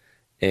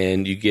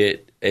and you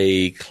get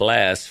a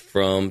class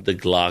from the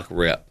Glock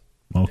rep.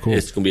 Oh, cool.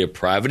 It's going to be a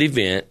private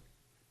event.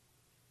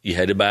 You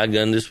had to buy a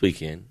gun this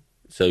weekend,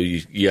 so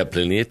you have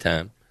plenty of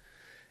time.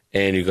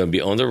 And you're going to be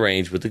on the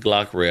range with the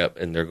Glock rep,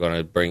 and they're going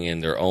to bring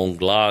in their own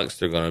Glocks.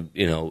 They're going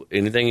to,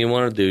 anything you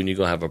want to do, and you're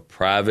going to have a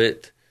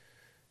private,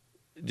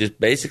 just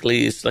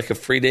basically it's like a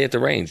free day at the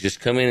range. Just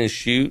come in and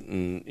shoot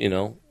and,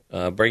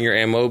 bring your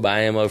ammo,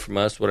 buy ammo from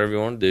us, whatever you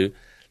want to do.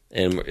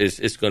 And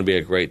it's going to be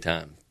a great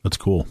time. That's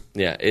cool.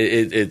 Yeah,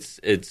 it's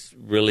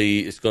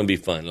going to be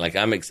fun. Like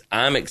I'm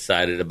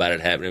excited about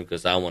it happening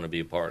because I want to be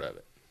a part of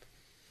it.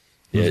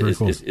 Yeah,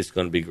 it's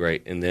going to be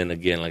great. And then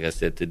again, like I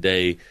said,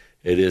 today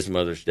it is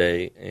Mother's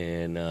Day,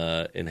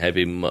 and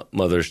happy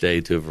Mother's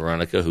Day to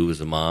Veronica, who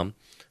is a mom,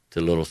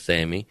 to little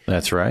Sammy.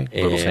 That's right,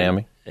 little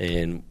Sammy.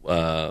 And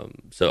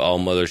so all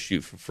mothers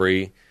shoot for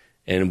free,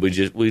 and we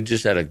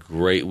just had a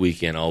great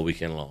weekend all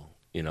weekend long.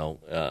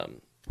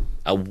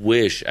 I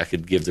wish I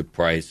could give the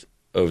price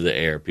over the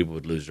air. People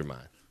would lose their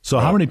mind. So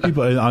how many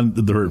people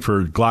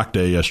for Glock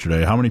Day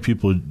yesterday? How many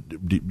people?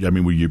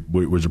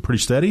 Was it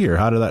pretty steady, or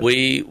how did that?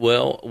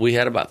 We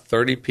had about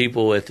 30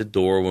 people at the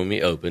door when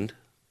we opened,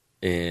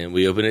 and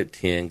we opened at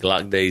 10.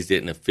 Glock Days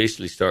didn't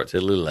officially start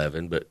till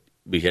 11, but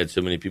we had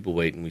so many people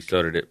waiting, we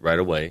started it right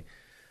away.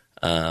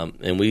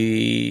 And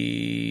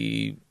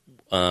we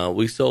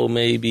sold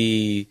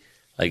maybe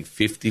like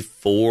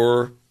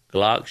 54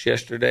 Glocks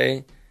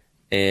yesterday.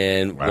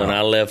 And wow. when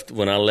I left, to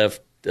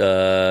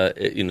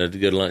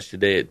go to lunch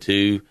today at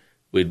 2,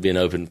 we'd been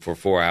open for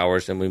 4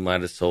 hours, and we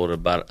might have sold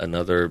about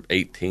another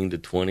 18 to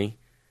 20.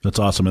 That's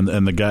awesome.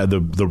 And the guy, the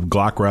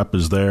Glock rep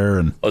is there.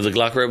 And the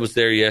Glock rep was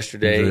there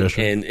yesterday.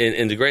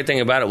 And the great thing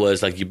about it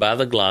was, like, you buy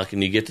the Glock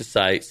and you get the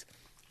sights,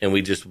 and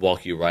we just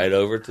walk you right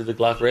over to the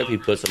Glock rep. He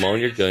puts them on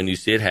your gun. You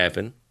see it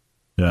happen.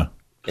 Yeah.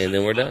 And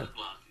then we're done.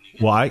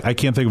 Well, I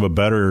can't think of a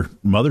better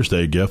Mother's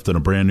Day gift than a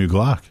brand new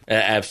Glock.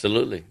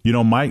 Absolutely. You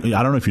know, Mike,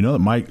 I don't know if you know that,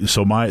 Mike,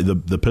 so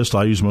the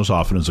pistol I use most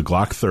often is a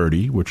Glock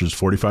 30, which is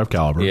 45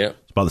 caliber. Yeah.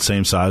 It's about the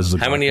same size as a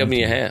Glock. How many of them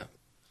 19. you have?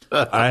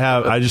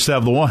 I just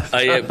have the one.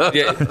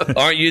 Yeah.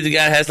 Aren't you the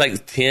guy that has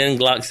like 10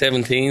 Glock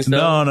 17s?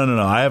 No.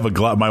 I have a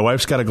Glock. My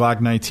wife's got a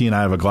Glock 19.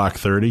 I have a Glock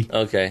 30.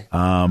 Okay.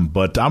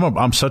 But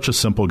I'm such a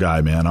simple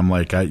guy, man. I'm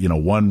like,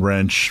 one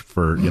wrench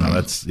for,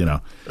 that's,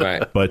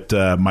 Right. But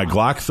my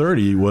Glock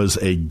 30 was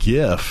a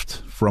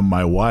gift from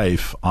my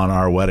wife on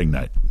our wedding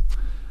night.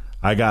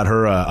 I got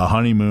her a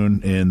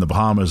honeymoon in the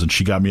Bahamas, and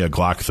she got me a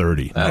Glock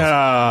 30.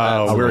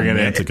 We're going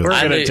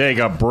to take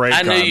a break.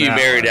 I knew you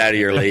married out of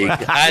your league.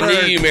 I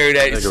knew you married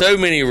out. So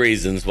many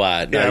reasons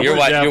why. No,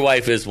 your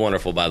wife is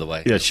wonderful, by the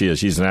way. Yes, she is.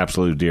 She's an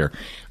absolute dear.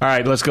 All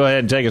right, let's go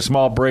ahead and take a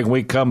small break. When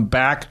we come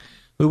back.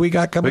 Who we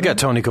got coming? We got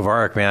Tony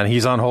Kovarik, man.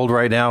 He's on hold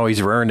right now.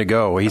 He's raring to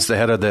go. He's the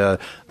head of the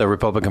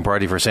Republican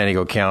Party for San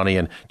Diego County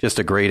and just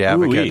a great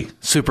advocate. Ooh-wee.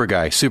 Super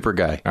guy.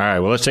 All right,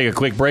 well, let's take a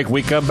quick break.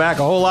 We come back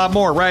a whole lot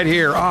more right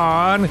here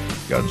on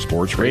Gun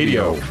Sports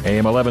Radio.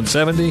 AM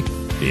 1170,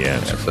 The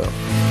Answer. So.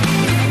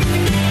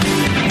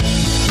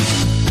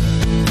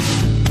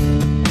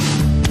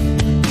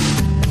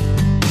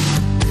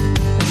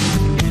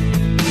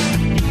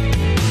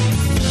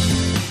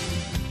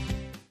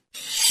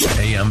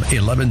 AM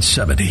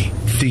 1170,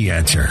 The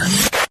Answer.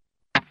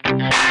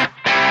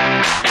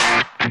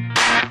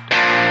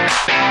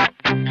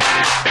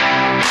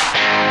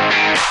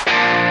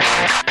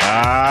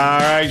 All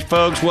right,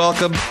 folks,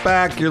 welcome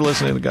back. You're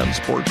listening to Gun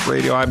Sports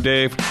Radio. I'm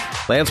Dave.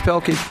 Lance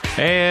Pelkey.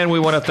 And we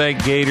want to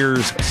thank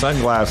Gators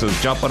Sunglasses.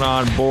 Jumping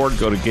on board,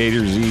 go to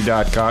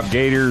GatorsZ.com.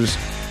 Gators,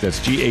 that's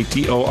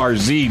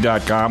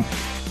GATORZ.com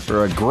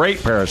for a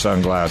great pair of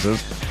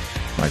sunglasses.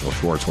 Michael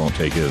Schwartz won't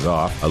take his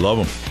off. I love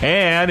them.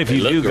 And if They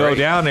you look do go great.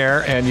 down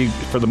there and you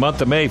for the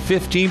month of May,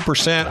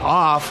 15%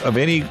 off of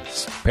any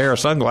pair of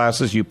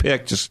sunglasses you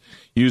pick. Just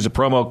use the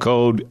promo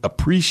code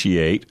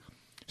APPRECIATE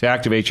to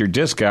activate your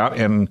discount,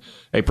 and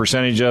a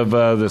percentage of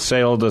the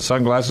sale of the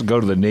sunglasses go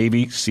to the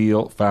Navy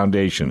SEAL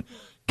Foundation.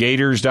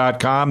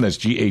 Gators.com. That's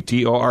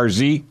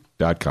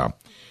GATORZ.com.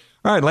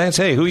 All right, Lance,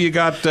 hey, who you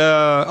got?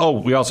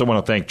 We also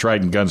want to thank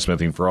Trident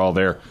Gunsmithing for all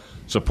their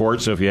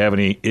support. So if you have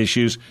any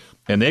issues,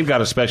 and they've got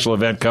a special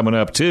event coming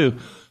up, too.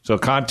 So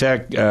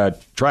contact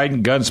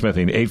Trident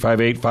Gunsmithing,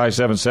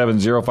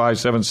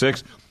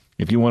 858-577-0576,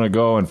 if you want to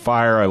go and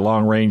fire a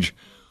long-range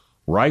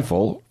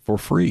rifle for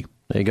free.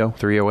 There you go,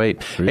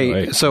 308.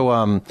 Hey, so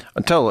I'll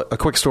tell a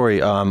quick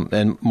story.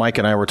 And Mike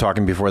and I were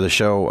talking before the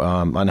show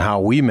on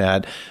how we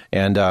met.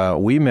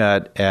 And we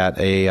met at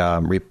a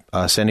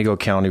San Diego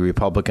County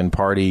Republican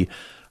Party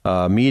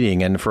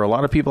meeting. And for a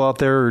lot of people out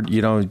there,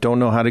 don't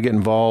know how to get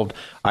involved.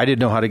 I didn't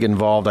know how to get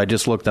involved. I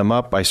just looked them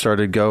up. I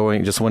started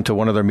going, just went to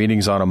one of their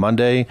meetings on a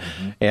Monday.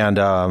 Mm-hmm.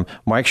 And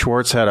Mike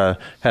Schwartz had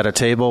a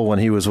table when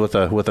he was with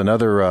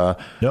another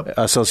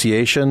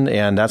association.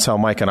 And that's how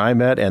Mike and I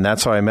met. And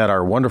that's how I met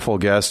our wonderful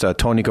guest,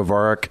 Tony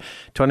Kovarik.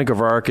 Tony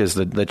Kovarik is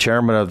the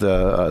chairman of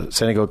the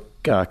San Diego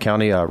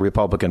County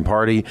Republican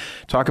Party.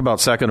 Talk about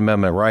Second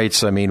Amendment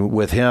rights. I mean,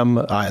 with him,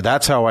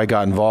 that's how I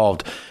got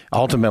involved,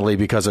 ultimately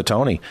because of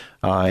Tony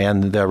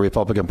and the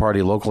Republican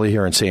Party locally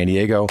here in San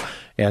Diego.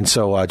 And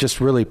so just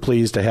really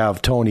pleased to have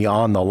Tony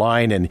on the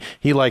line. And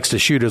he likes to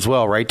shoot as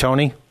well, right,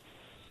 Tony?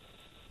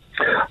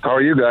 How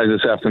are you guys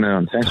this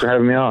afternoon? Thanks for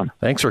having me on.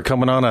 Thanks for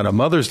coming on a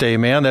Mother's Day,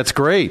 man. That's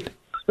great.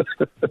 Yeah,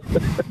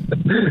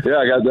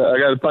 I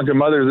got a bunch of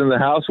mothers in the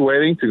house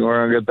waiting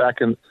to get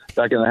back in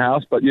the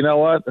house. But you know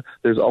what?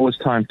 There's always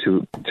time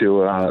to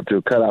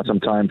cut out some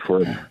time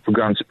for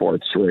Gun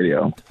Sports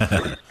Radio.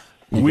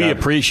 We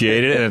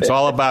appreciate it, and it's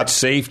all about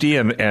safety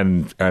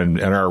and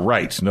our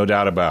rights, no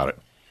doubt about it.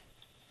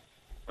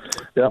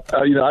 Yeah,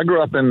 I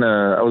grew up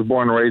I was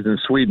born and raised in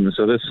Sweden,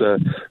 so this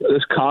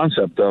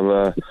concept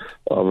of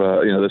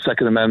the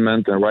Second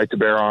Amendment and right to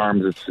bear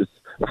arms, it's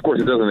of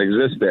course it doesn't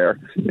exist there,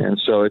 and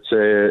so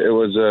it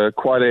was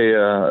quite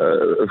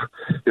a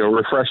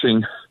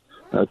refreshing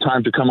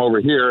time to come over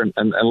here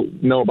and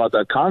know about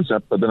that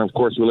concept. But then, of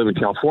course, we live in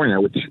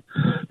California, which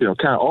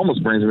kind of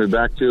almost brings me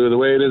back to the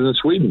way it is in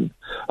Sweden.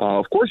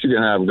 Of course, you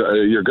can have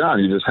your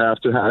gun. You just have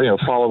to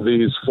follow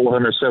these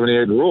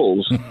 478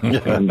 rules,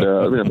 and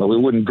we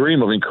wouldn't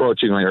dream of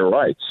encroaching on your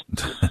rights.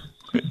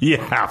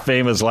 Yeah,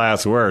 famous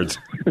last words.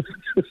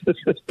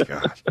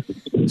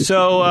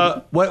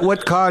 So,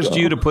 what caused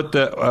you to put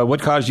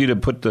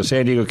the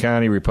San Diego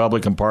County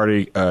Republican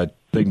Party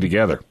thing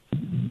together?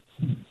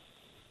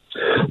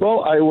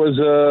 Well, I was,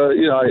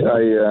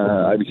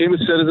 I became a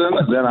citizen.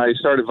 Then I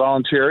started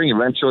volunteering.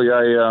 Eventually,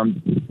 I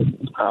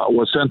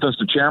was sentenced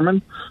to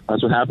chairman.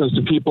 That's what happens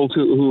to people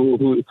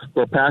who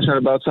are passionate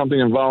about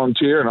something and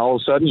volunteer, and all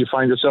of a sudden you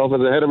find yourself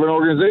as the head of an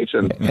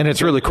organization. And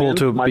it's really cool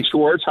to Mike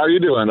Schwartz, how you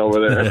doing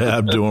over there? Yeah,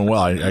 I'm doing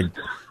well.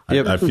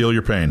 I feel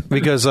your pain.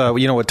 Because,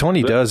 what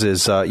Tony does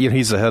is,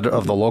 he's the head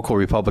of the local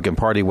Republican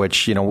Party,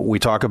 which, we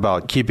talk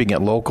about keeping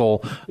it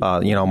local.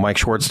 Mike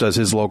Schwartz does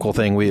his local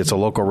thing. It's a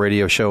local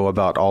radio show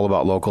all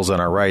about locals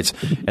and our rights.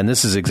 And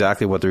this is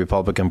exactly what the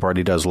Republican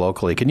Party does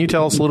locally. Can you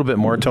tell us a little bit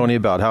more, Tony,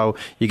 about how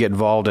you get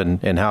involved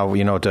and how,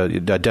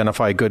 to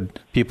identify good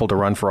people to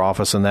run for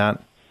office and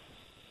that?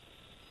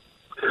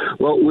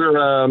 Well, we're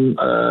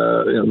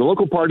the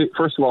local party.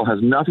 First of all, has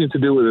nothing to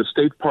do with the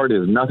state party.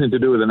 Has nothing to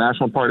do with the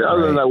national party.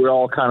 Other than that, we're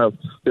all kind of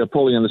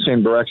pulling in the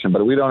same direction.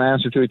 But we don't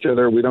answer to each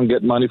other. We don't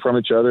get money from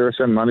each other.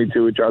 Send money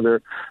to each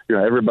other.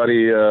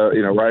 Everybody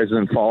rises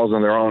and falls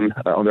on their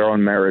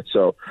own merit.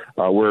 So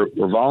we're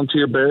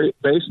volunteer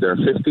based. There are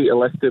 50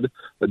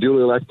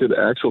 duly elected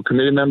actual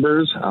committee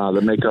members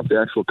that make up the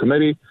actual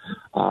committee.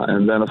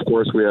 And then, of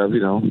course, we have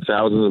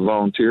thousands of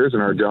volunteers,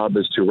 and our job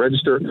is to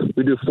register.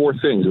 We do 4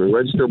 things. We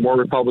register more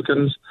Republicans.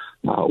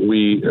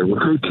 We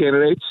recruit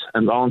candidates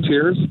and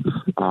volunteers.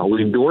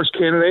 We endorse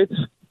candidates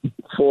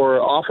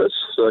for office,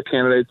 so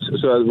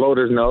the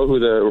voters know who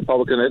the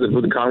Republican is and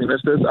who the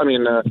communist is.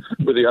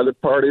 Who the other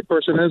party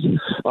person is.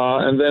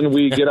 And then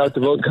we get out to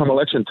vote come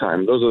election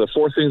time. Those are the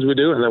 4 things we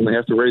do, and then we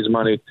have to raise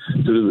money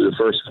to do the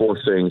first 4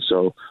 things.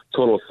 So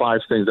total of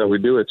 5 things that we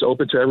do. It's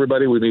open to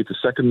everybody. We meet the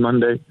second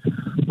Monday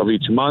of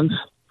each month.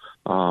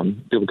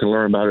 People can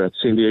learn about it at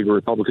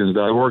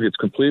SanDiegoRepublicans.org. It's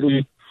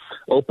completely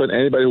open.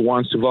 Anybody who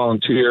wants to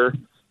volunteer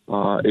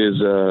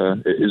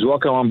is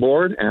welcome on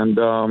board, and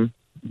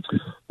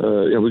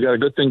we got a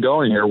good thing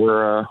going here.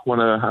 We're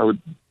I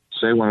would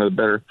say one of the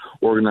better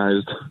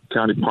organized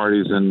county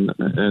parties in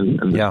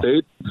the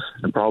state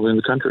and probably in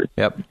the country.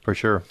 Yep, for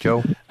sure.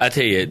 Joe? I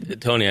tell you,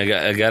 Tony,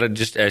 I got to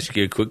just ask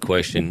you a quick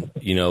question.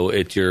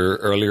 At your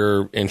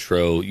earlier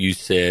intro, you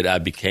said I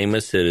became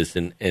a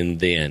citizen, and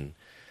then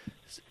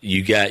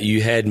you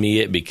had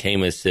me at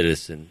became a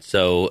citizen.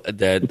 So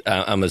that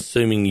I'm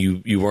assuming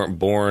you weren't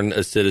born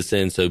a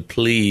citizen. So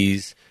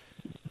please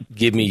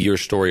give me your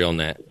story on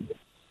that.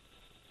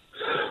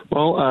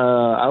 Well,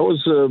 I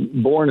was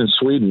born in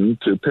Sweden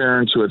to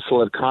parents who had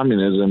fled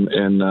communism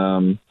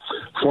in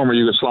former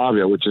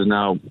Yugoslavia, which is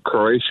now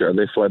Croatia.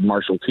 They fled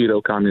Marshal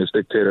Tito, communist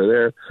dictator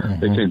there. Mm-hmm.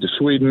 They came to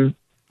Sweden.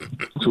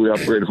 So we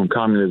upgraded from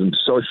communism to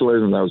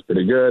socialism. That was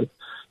pretty good.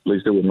 At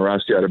least they wouldn't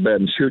roust you out of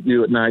bed and shoot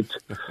you at night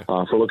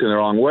for looking the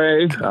wrong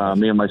way.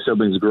 Me and my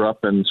siblings grew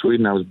up in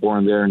Sweden. I was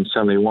born there in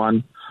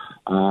 1971.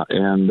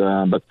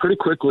 But pretty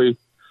quickly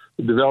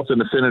developed an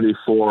affinity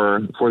for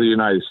the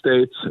United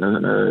States,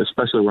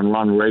 especially when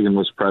Ronald Reagan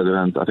was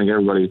president. I think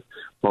everybody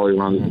probably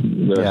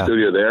around the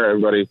studio there,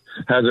 everybody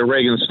has a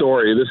Reagan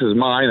story. This is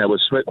mine. I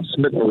was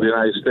smitten with the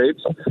United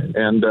States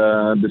and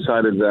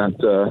decided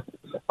that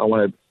I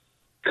wanted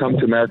to come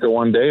to America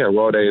one day. I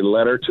wrote a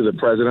letter to the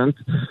president.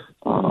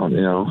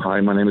 Hi,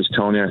 my name is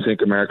Tony. I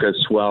think America is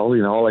swell.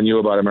 All I knew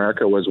about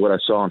America was what I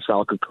saw on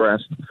Falcon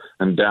Crest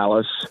and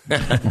Dallas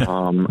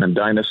and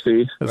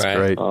Dynasty. That's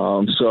great.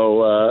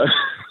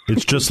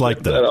 It's just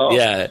like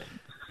that.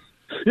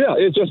 Yeah,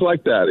 it's just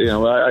like that.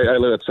 I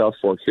live at South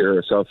Fork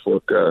here, South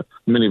Fork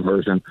mini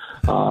version.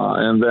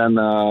 And then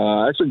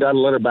I actually got a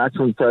letter back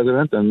from the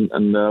president, and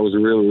that was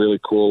really, really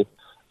cool.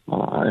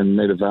 And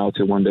made a vow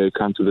to one day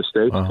come to the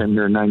States. Came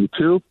here in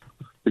 1992.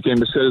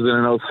 Became a citizen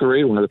in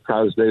 2003, one of the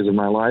proudest days of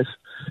my life.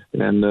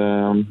 And,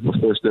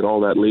 of course, did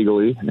all that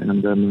legally.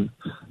 And then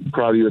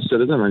proud U.S.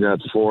 citizen. I got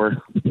 4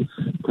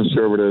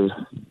 conservative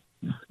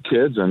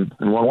kids and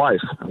one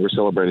wife. We're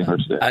celebrating her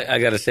today. I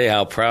got to say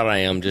how proud I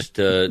am just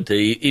to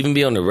even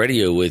be on the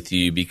radio with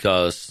you,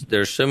 because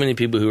there's so many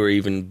people who are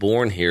even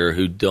born here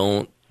who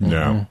don't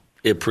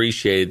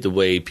appreciate the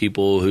way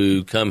people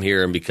who come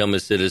here and become a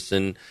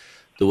citizen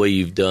the way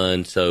you've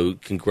done. So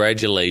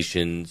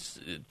congratulations,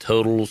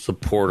 total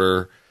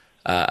supporter.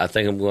 I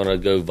think I'm going to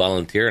go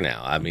volunteer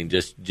now. I mean,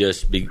 just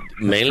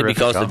mainly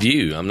because of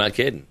you. I'm not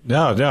kidding.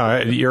 No,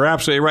 you're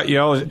absolutely right.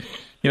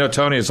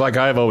 Tony, it's like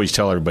I've always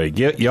tell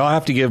everybody, you all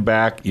have to give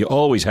back. You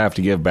always have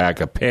to give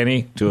back a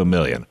penny to a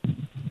million.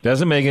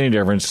 Doesn't make any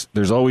difference.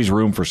 There's always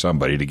room for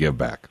somebody to give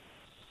back.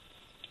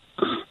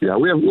 Yeah,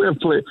 we have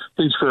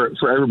things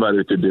for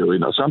everybody to do.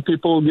 Some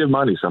people give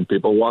money. Some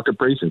people walk a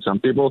precinct. Some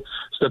people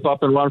step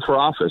up and run for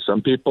office.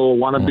 Some people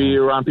want to be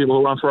around people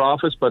who run for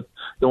office, but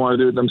don't want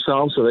to do it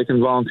themselves, so they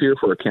can volunteer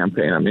for a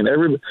campaign. I mean,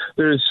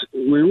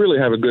 we really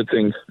have a good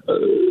thing,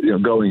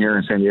 going here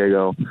in San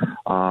Diego,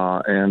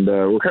 and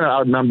we're kind of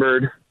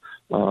outnumbered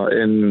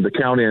in the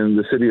county and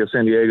the city of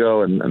San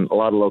Diego and a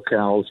lot of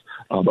locales,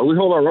 but we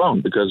hold our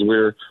own because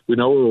we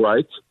know we're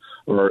right.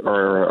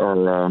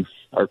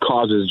 Our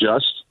cause is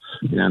just.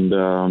 And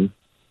our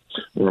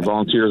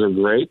volunteers are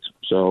great.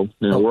 So,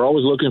 we're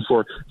always looking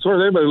for, as far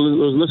as everybody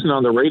who's listening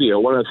on the radio,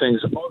 one of the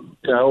things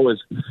I always,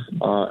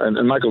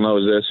 and Michael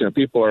knows this,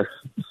 people are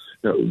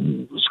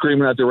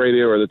screaming at the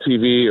radio or the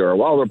TV or,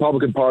 well, the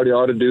Republican Party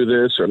ought to do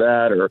this or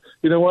that, or,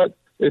 you know what?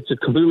 It's a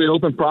completely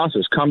open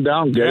process. Come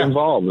down, get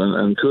involved.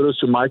 And kudos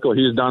to Michael.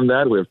 He's done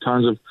that. We have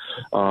tons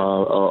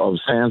of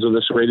fans of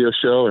this radio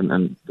show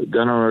and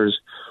gun owners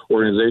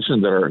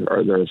organizations that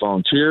are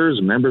volunteers,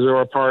 members of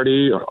our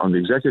party, on the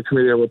executive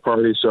committee of our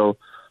party. So,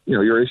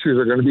 your issues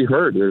are going to be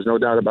heard. There's no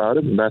doubt about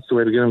it, and that's the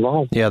way to get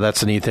involved. Yeah,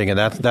 that's the neat thing, and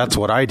that's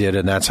what I did,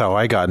 and that's how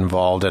I got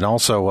involved. And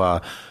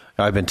also,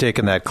 I've been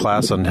taking that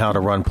class on how to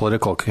run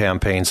political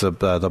campaigns,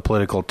 the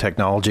political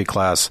technology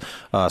class,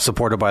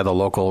 supported by the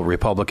local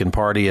Republican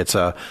Party. It's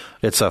a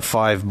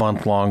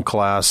 5-month-long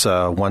class,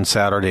 one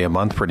Saturday a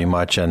month, pretty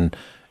much. And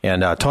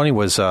Tony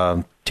was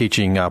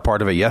teaching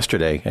part of it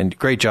yesterday. And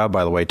great job,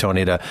 by the way,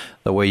 Tony, the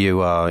way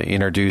you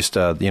introduced,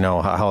 how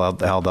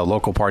the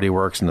local party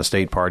works and the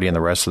state party and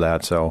the rest of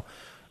that. So,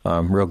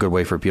 real good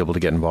way for people to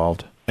get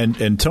involved.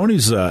 And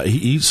Tony's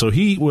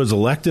he was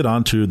elected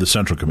onto the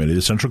Central Committee.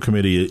 The Central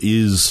Committee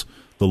is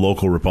the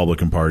local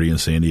Republican Party in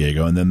San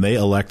Diego, and then they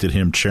elected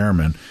him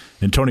chairman.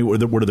 And Tony,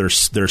 what are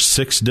there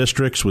 6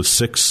 districts with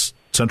 6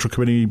 Central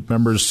Committee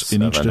members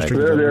in each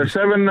district? There are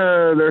 7.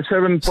 There are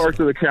 7 parts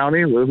of the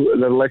county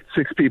that elect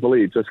 6 people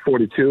each. That's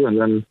 42, and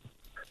then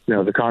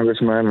the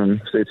congressman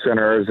and state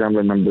senator,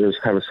 assembly members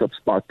have a sub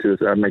spot too.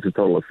 So that makes a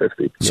total of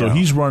 50. So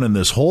he's running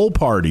this whole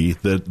party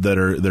that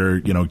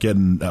are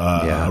getting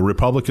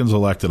Republicans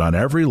elected on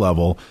every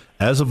level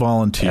as a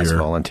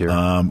volunteer.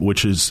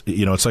 Which is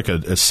it's like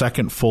a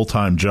second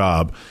full-time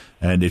job.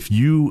 And if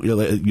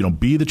you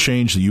be the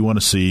change that you want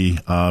to see,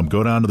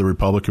 go down to the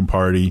Republican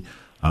Party.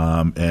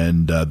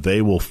 And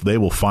they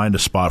will find a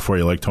spot for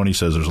you. Like Tony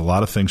says, there's a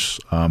lot of things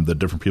that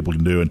different people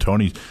can do. And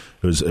Tony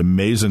was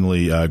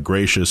amazingly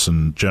gracious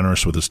and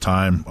generous with his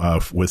time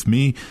with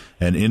me.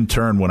 And in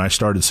turn, when I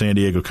started San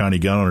Diego County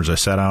Gun Owners, I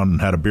sat down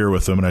and had a beer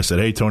with him. And I said,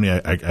 "Hey, Tony,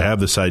 I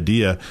have this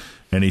idea."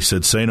 And he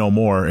said, "Say no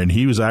more." And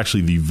he was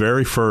actually the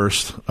very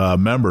first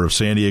member of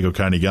San Diego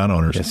County Gun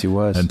Owners. Yes, he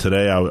was. And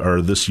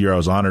this year, I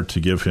was honored to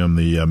give him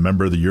the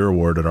Member of the Year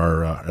award at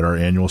our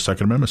annual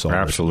Second Amendment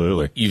celebration.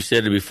 Absolutely. You've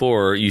said it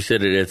before. You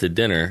said it at the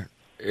dinner.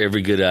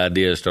 Every good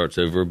idea starts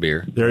over a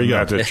beer. There you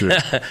go. That's true.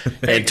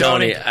 Hey,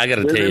 Tony, I got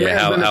to tell you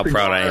how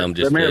proud I am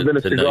just there may have been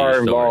a cigar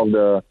involved.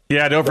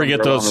 Yeah, don't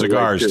forget those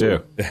cigars,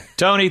 too.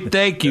 Tony,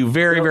 thank you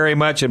very, very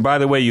much. And by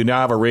the way, you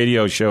now have a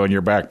radio show in your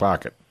back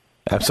pocket.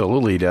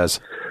 Absolutely, he does.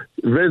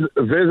 Visit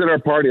our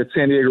party at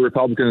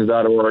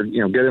SanDiegoRepublicans.org.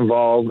 Get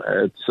involved.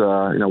 It's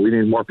we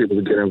need more people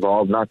to get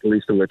involved, not the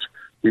least of which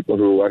people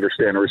who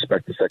understand and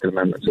respect the Second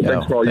Amendment. So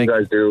thanks for all you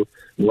guys do,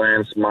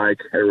 Lance,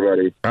 Mike,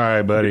 everybody. All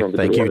right, buddy.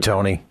 Thank you,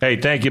 Tony. Hey,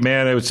 thank you,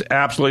 man. It was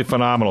absolutely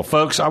phenomenal,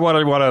 folks. I want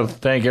to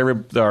thank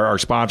our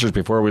sponsors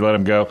before we let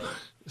them go.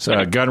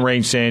 Gun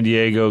Range San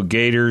Diego,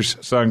 Gators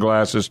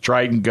Sunglasses,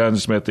 Triton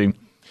Gunsmithing,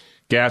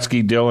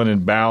 Gatsky, Dillon,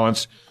 and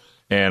Balance,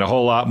 and a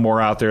whole lot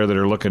more out there that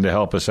are looking to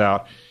help us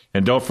out.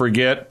 And don't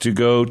forget to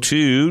go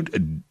to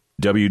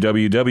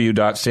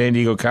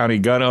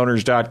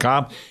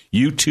www.SanDiegoCountyGunOwners.com.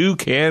 You, too,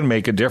 can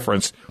make a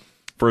difference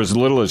for as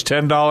little as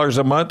 $10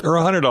 a month or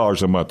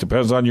 $100 a month.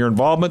 Depends on your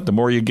involvement. The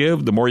more you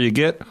give, the more you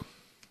get.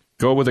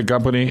 Go with a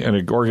company and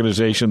an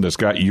organization that's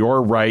got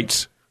your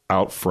rights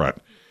out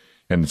front.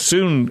 And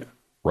soon,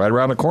 right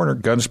around the corner,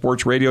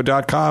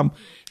 gunsportsradio.com.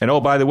 And, oh,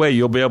 by the way,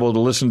 you'll be able to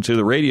listen to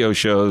the radio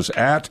shows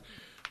at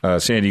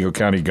San Diego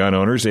County Gun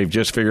Owners. They've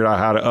just figured out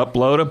how to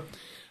upload them.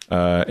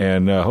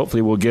 And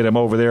hopefully we'll get them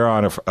over there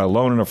on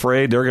Alone and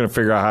Afraid. They're going to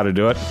figure out how to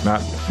do it.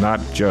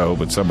 Not Joe,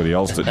 but somebody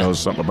else that knows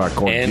something about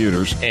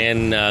computers.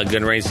 And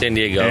Gun Range San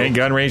Diego. And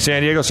Gun Range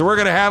San Diego. So we're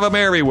going to have them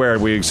everywhere.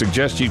 We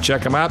suggest you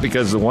check them out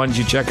because the ones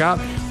you check out,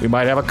 we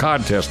might have a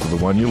contest for the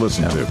one you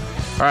listen to.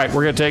 All right,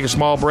 we're going to take a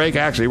small break.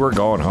 Actually, we're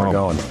going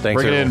home. Thanks,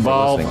 we're going to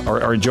involve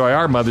or enjoy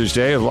our Mother's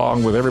Day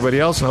along with everybody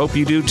else, and hope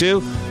you do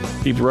too.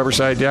 Keep the rubber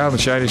side down, the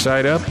shiny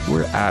side up.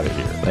 We're out of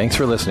here. Thanks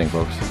for listening,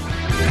 folks.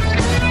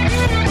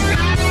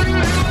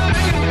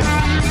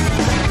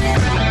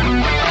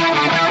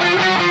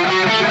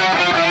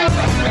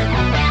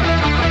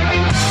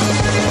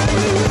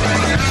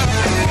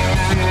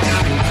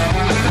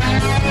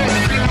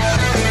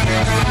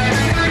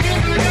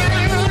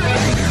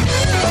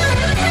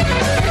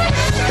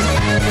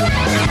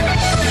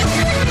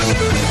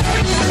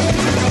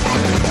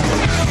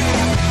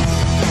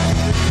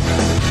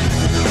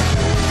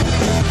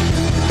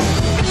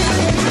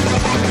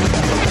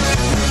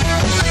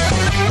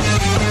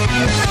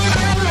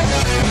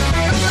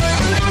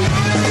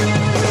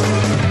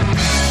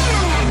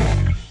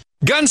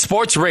 Gun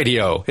Sports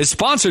Radio is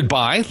sponsored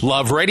by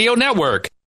Love Radio Network.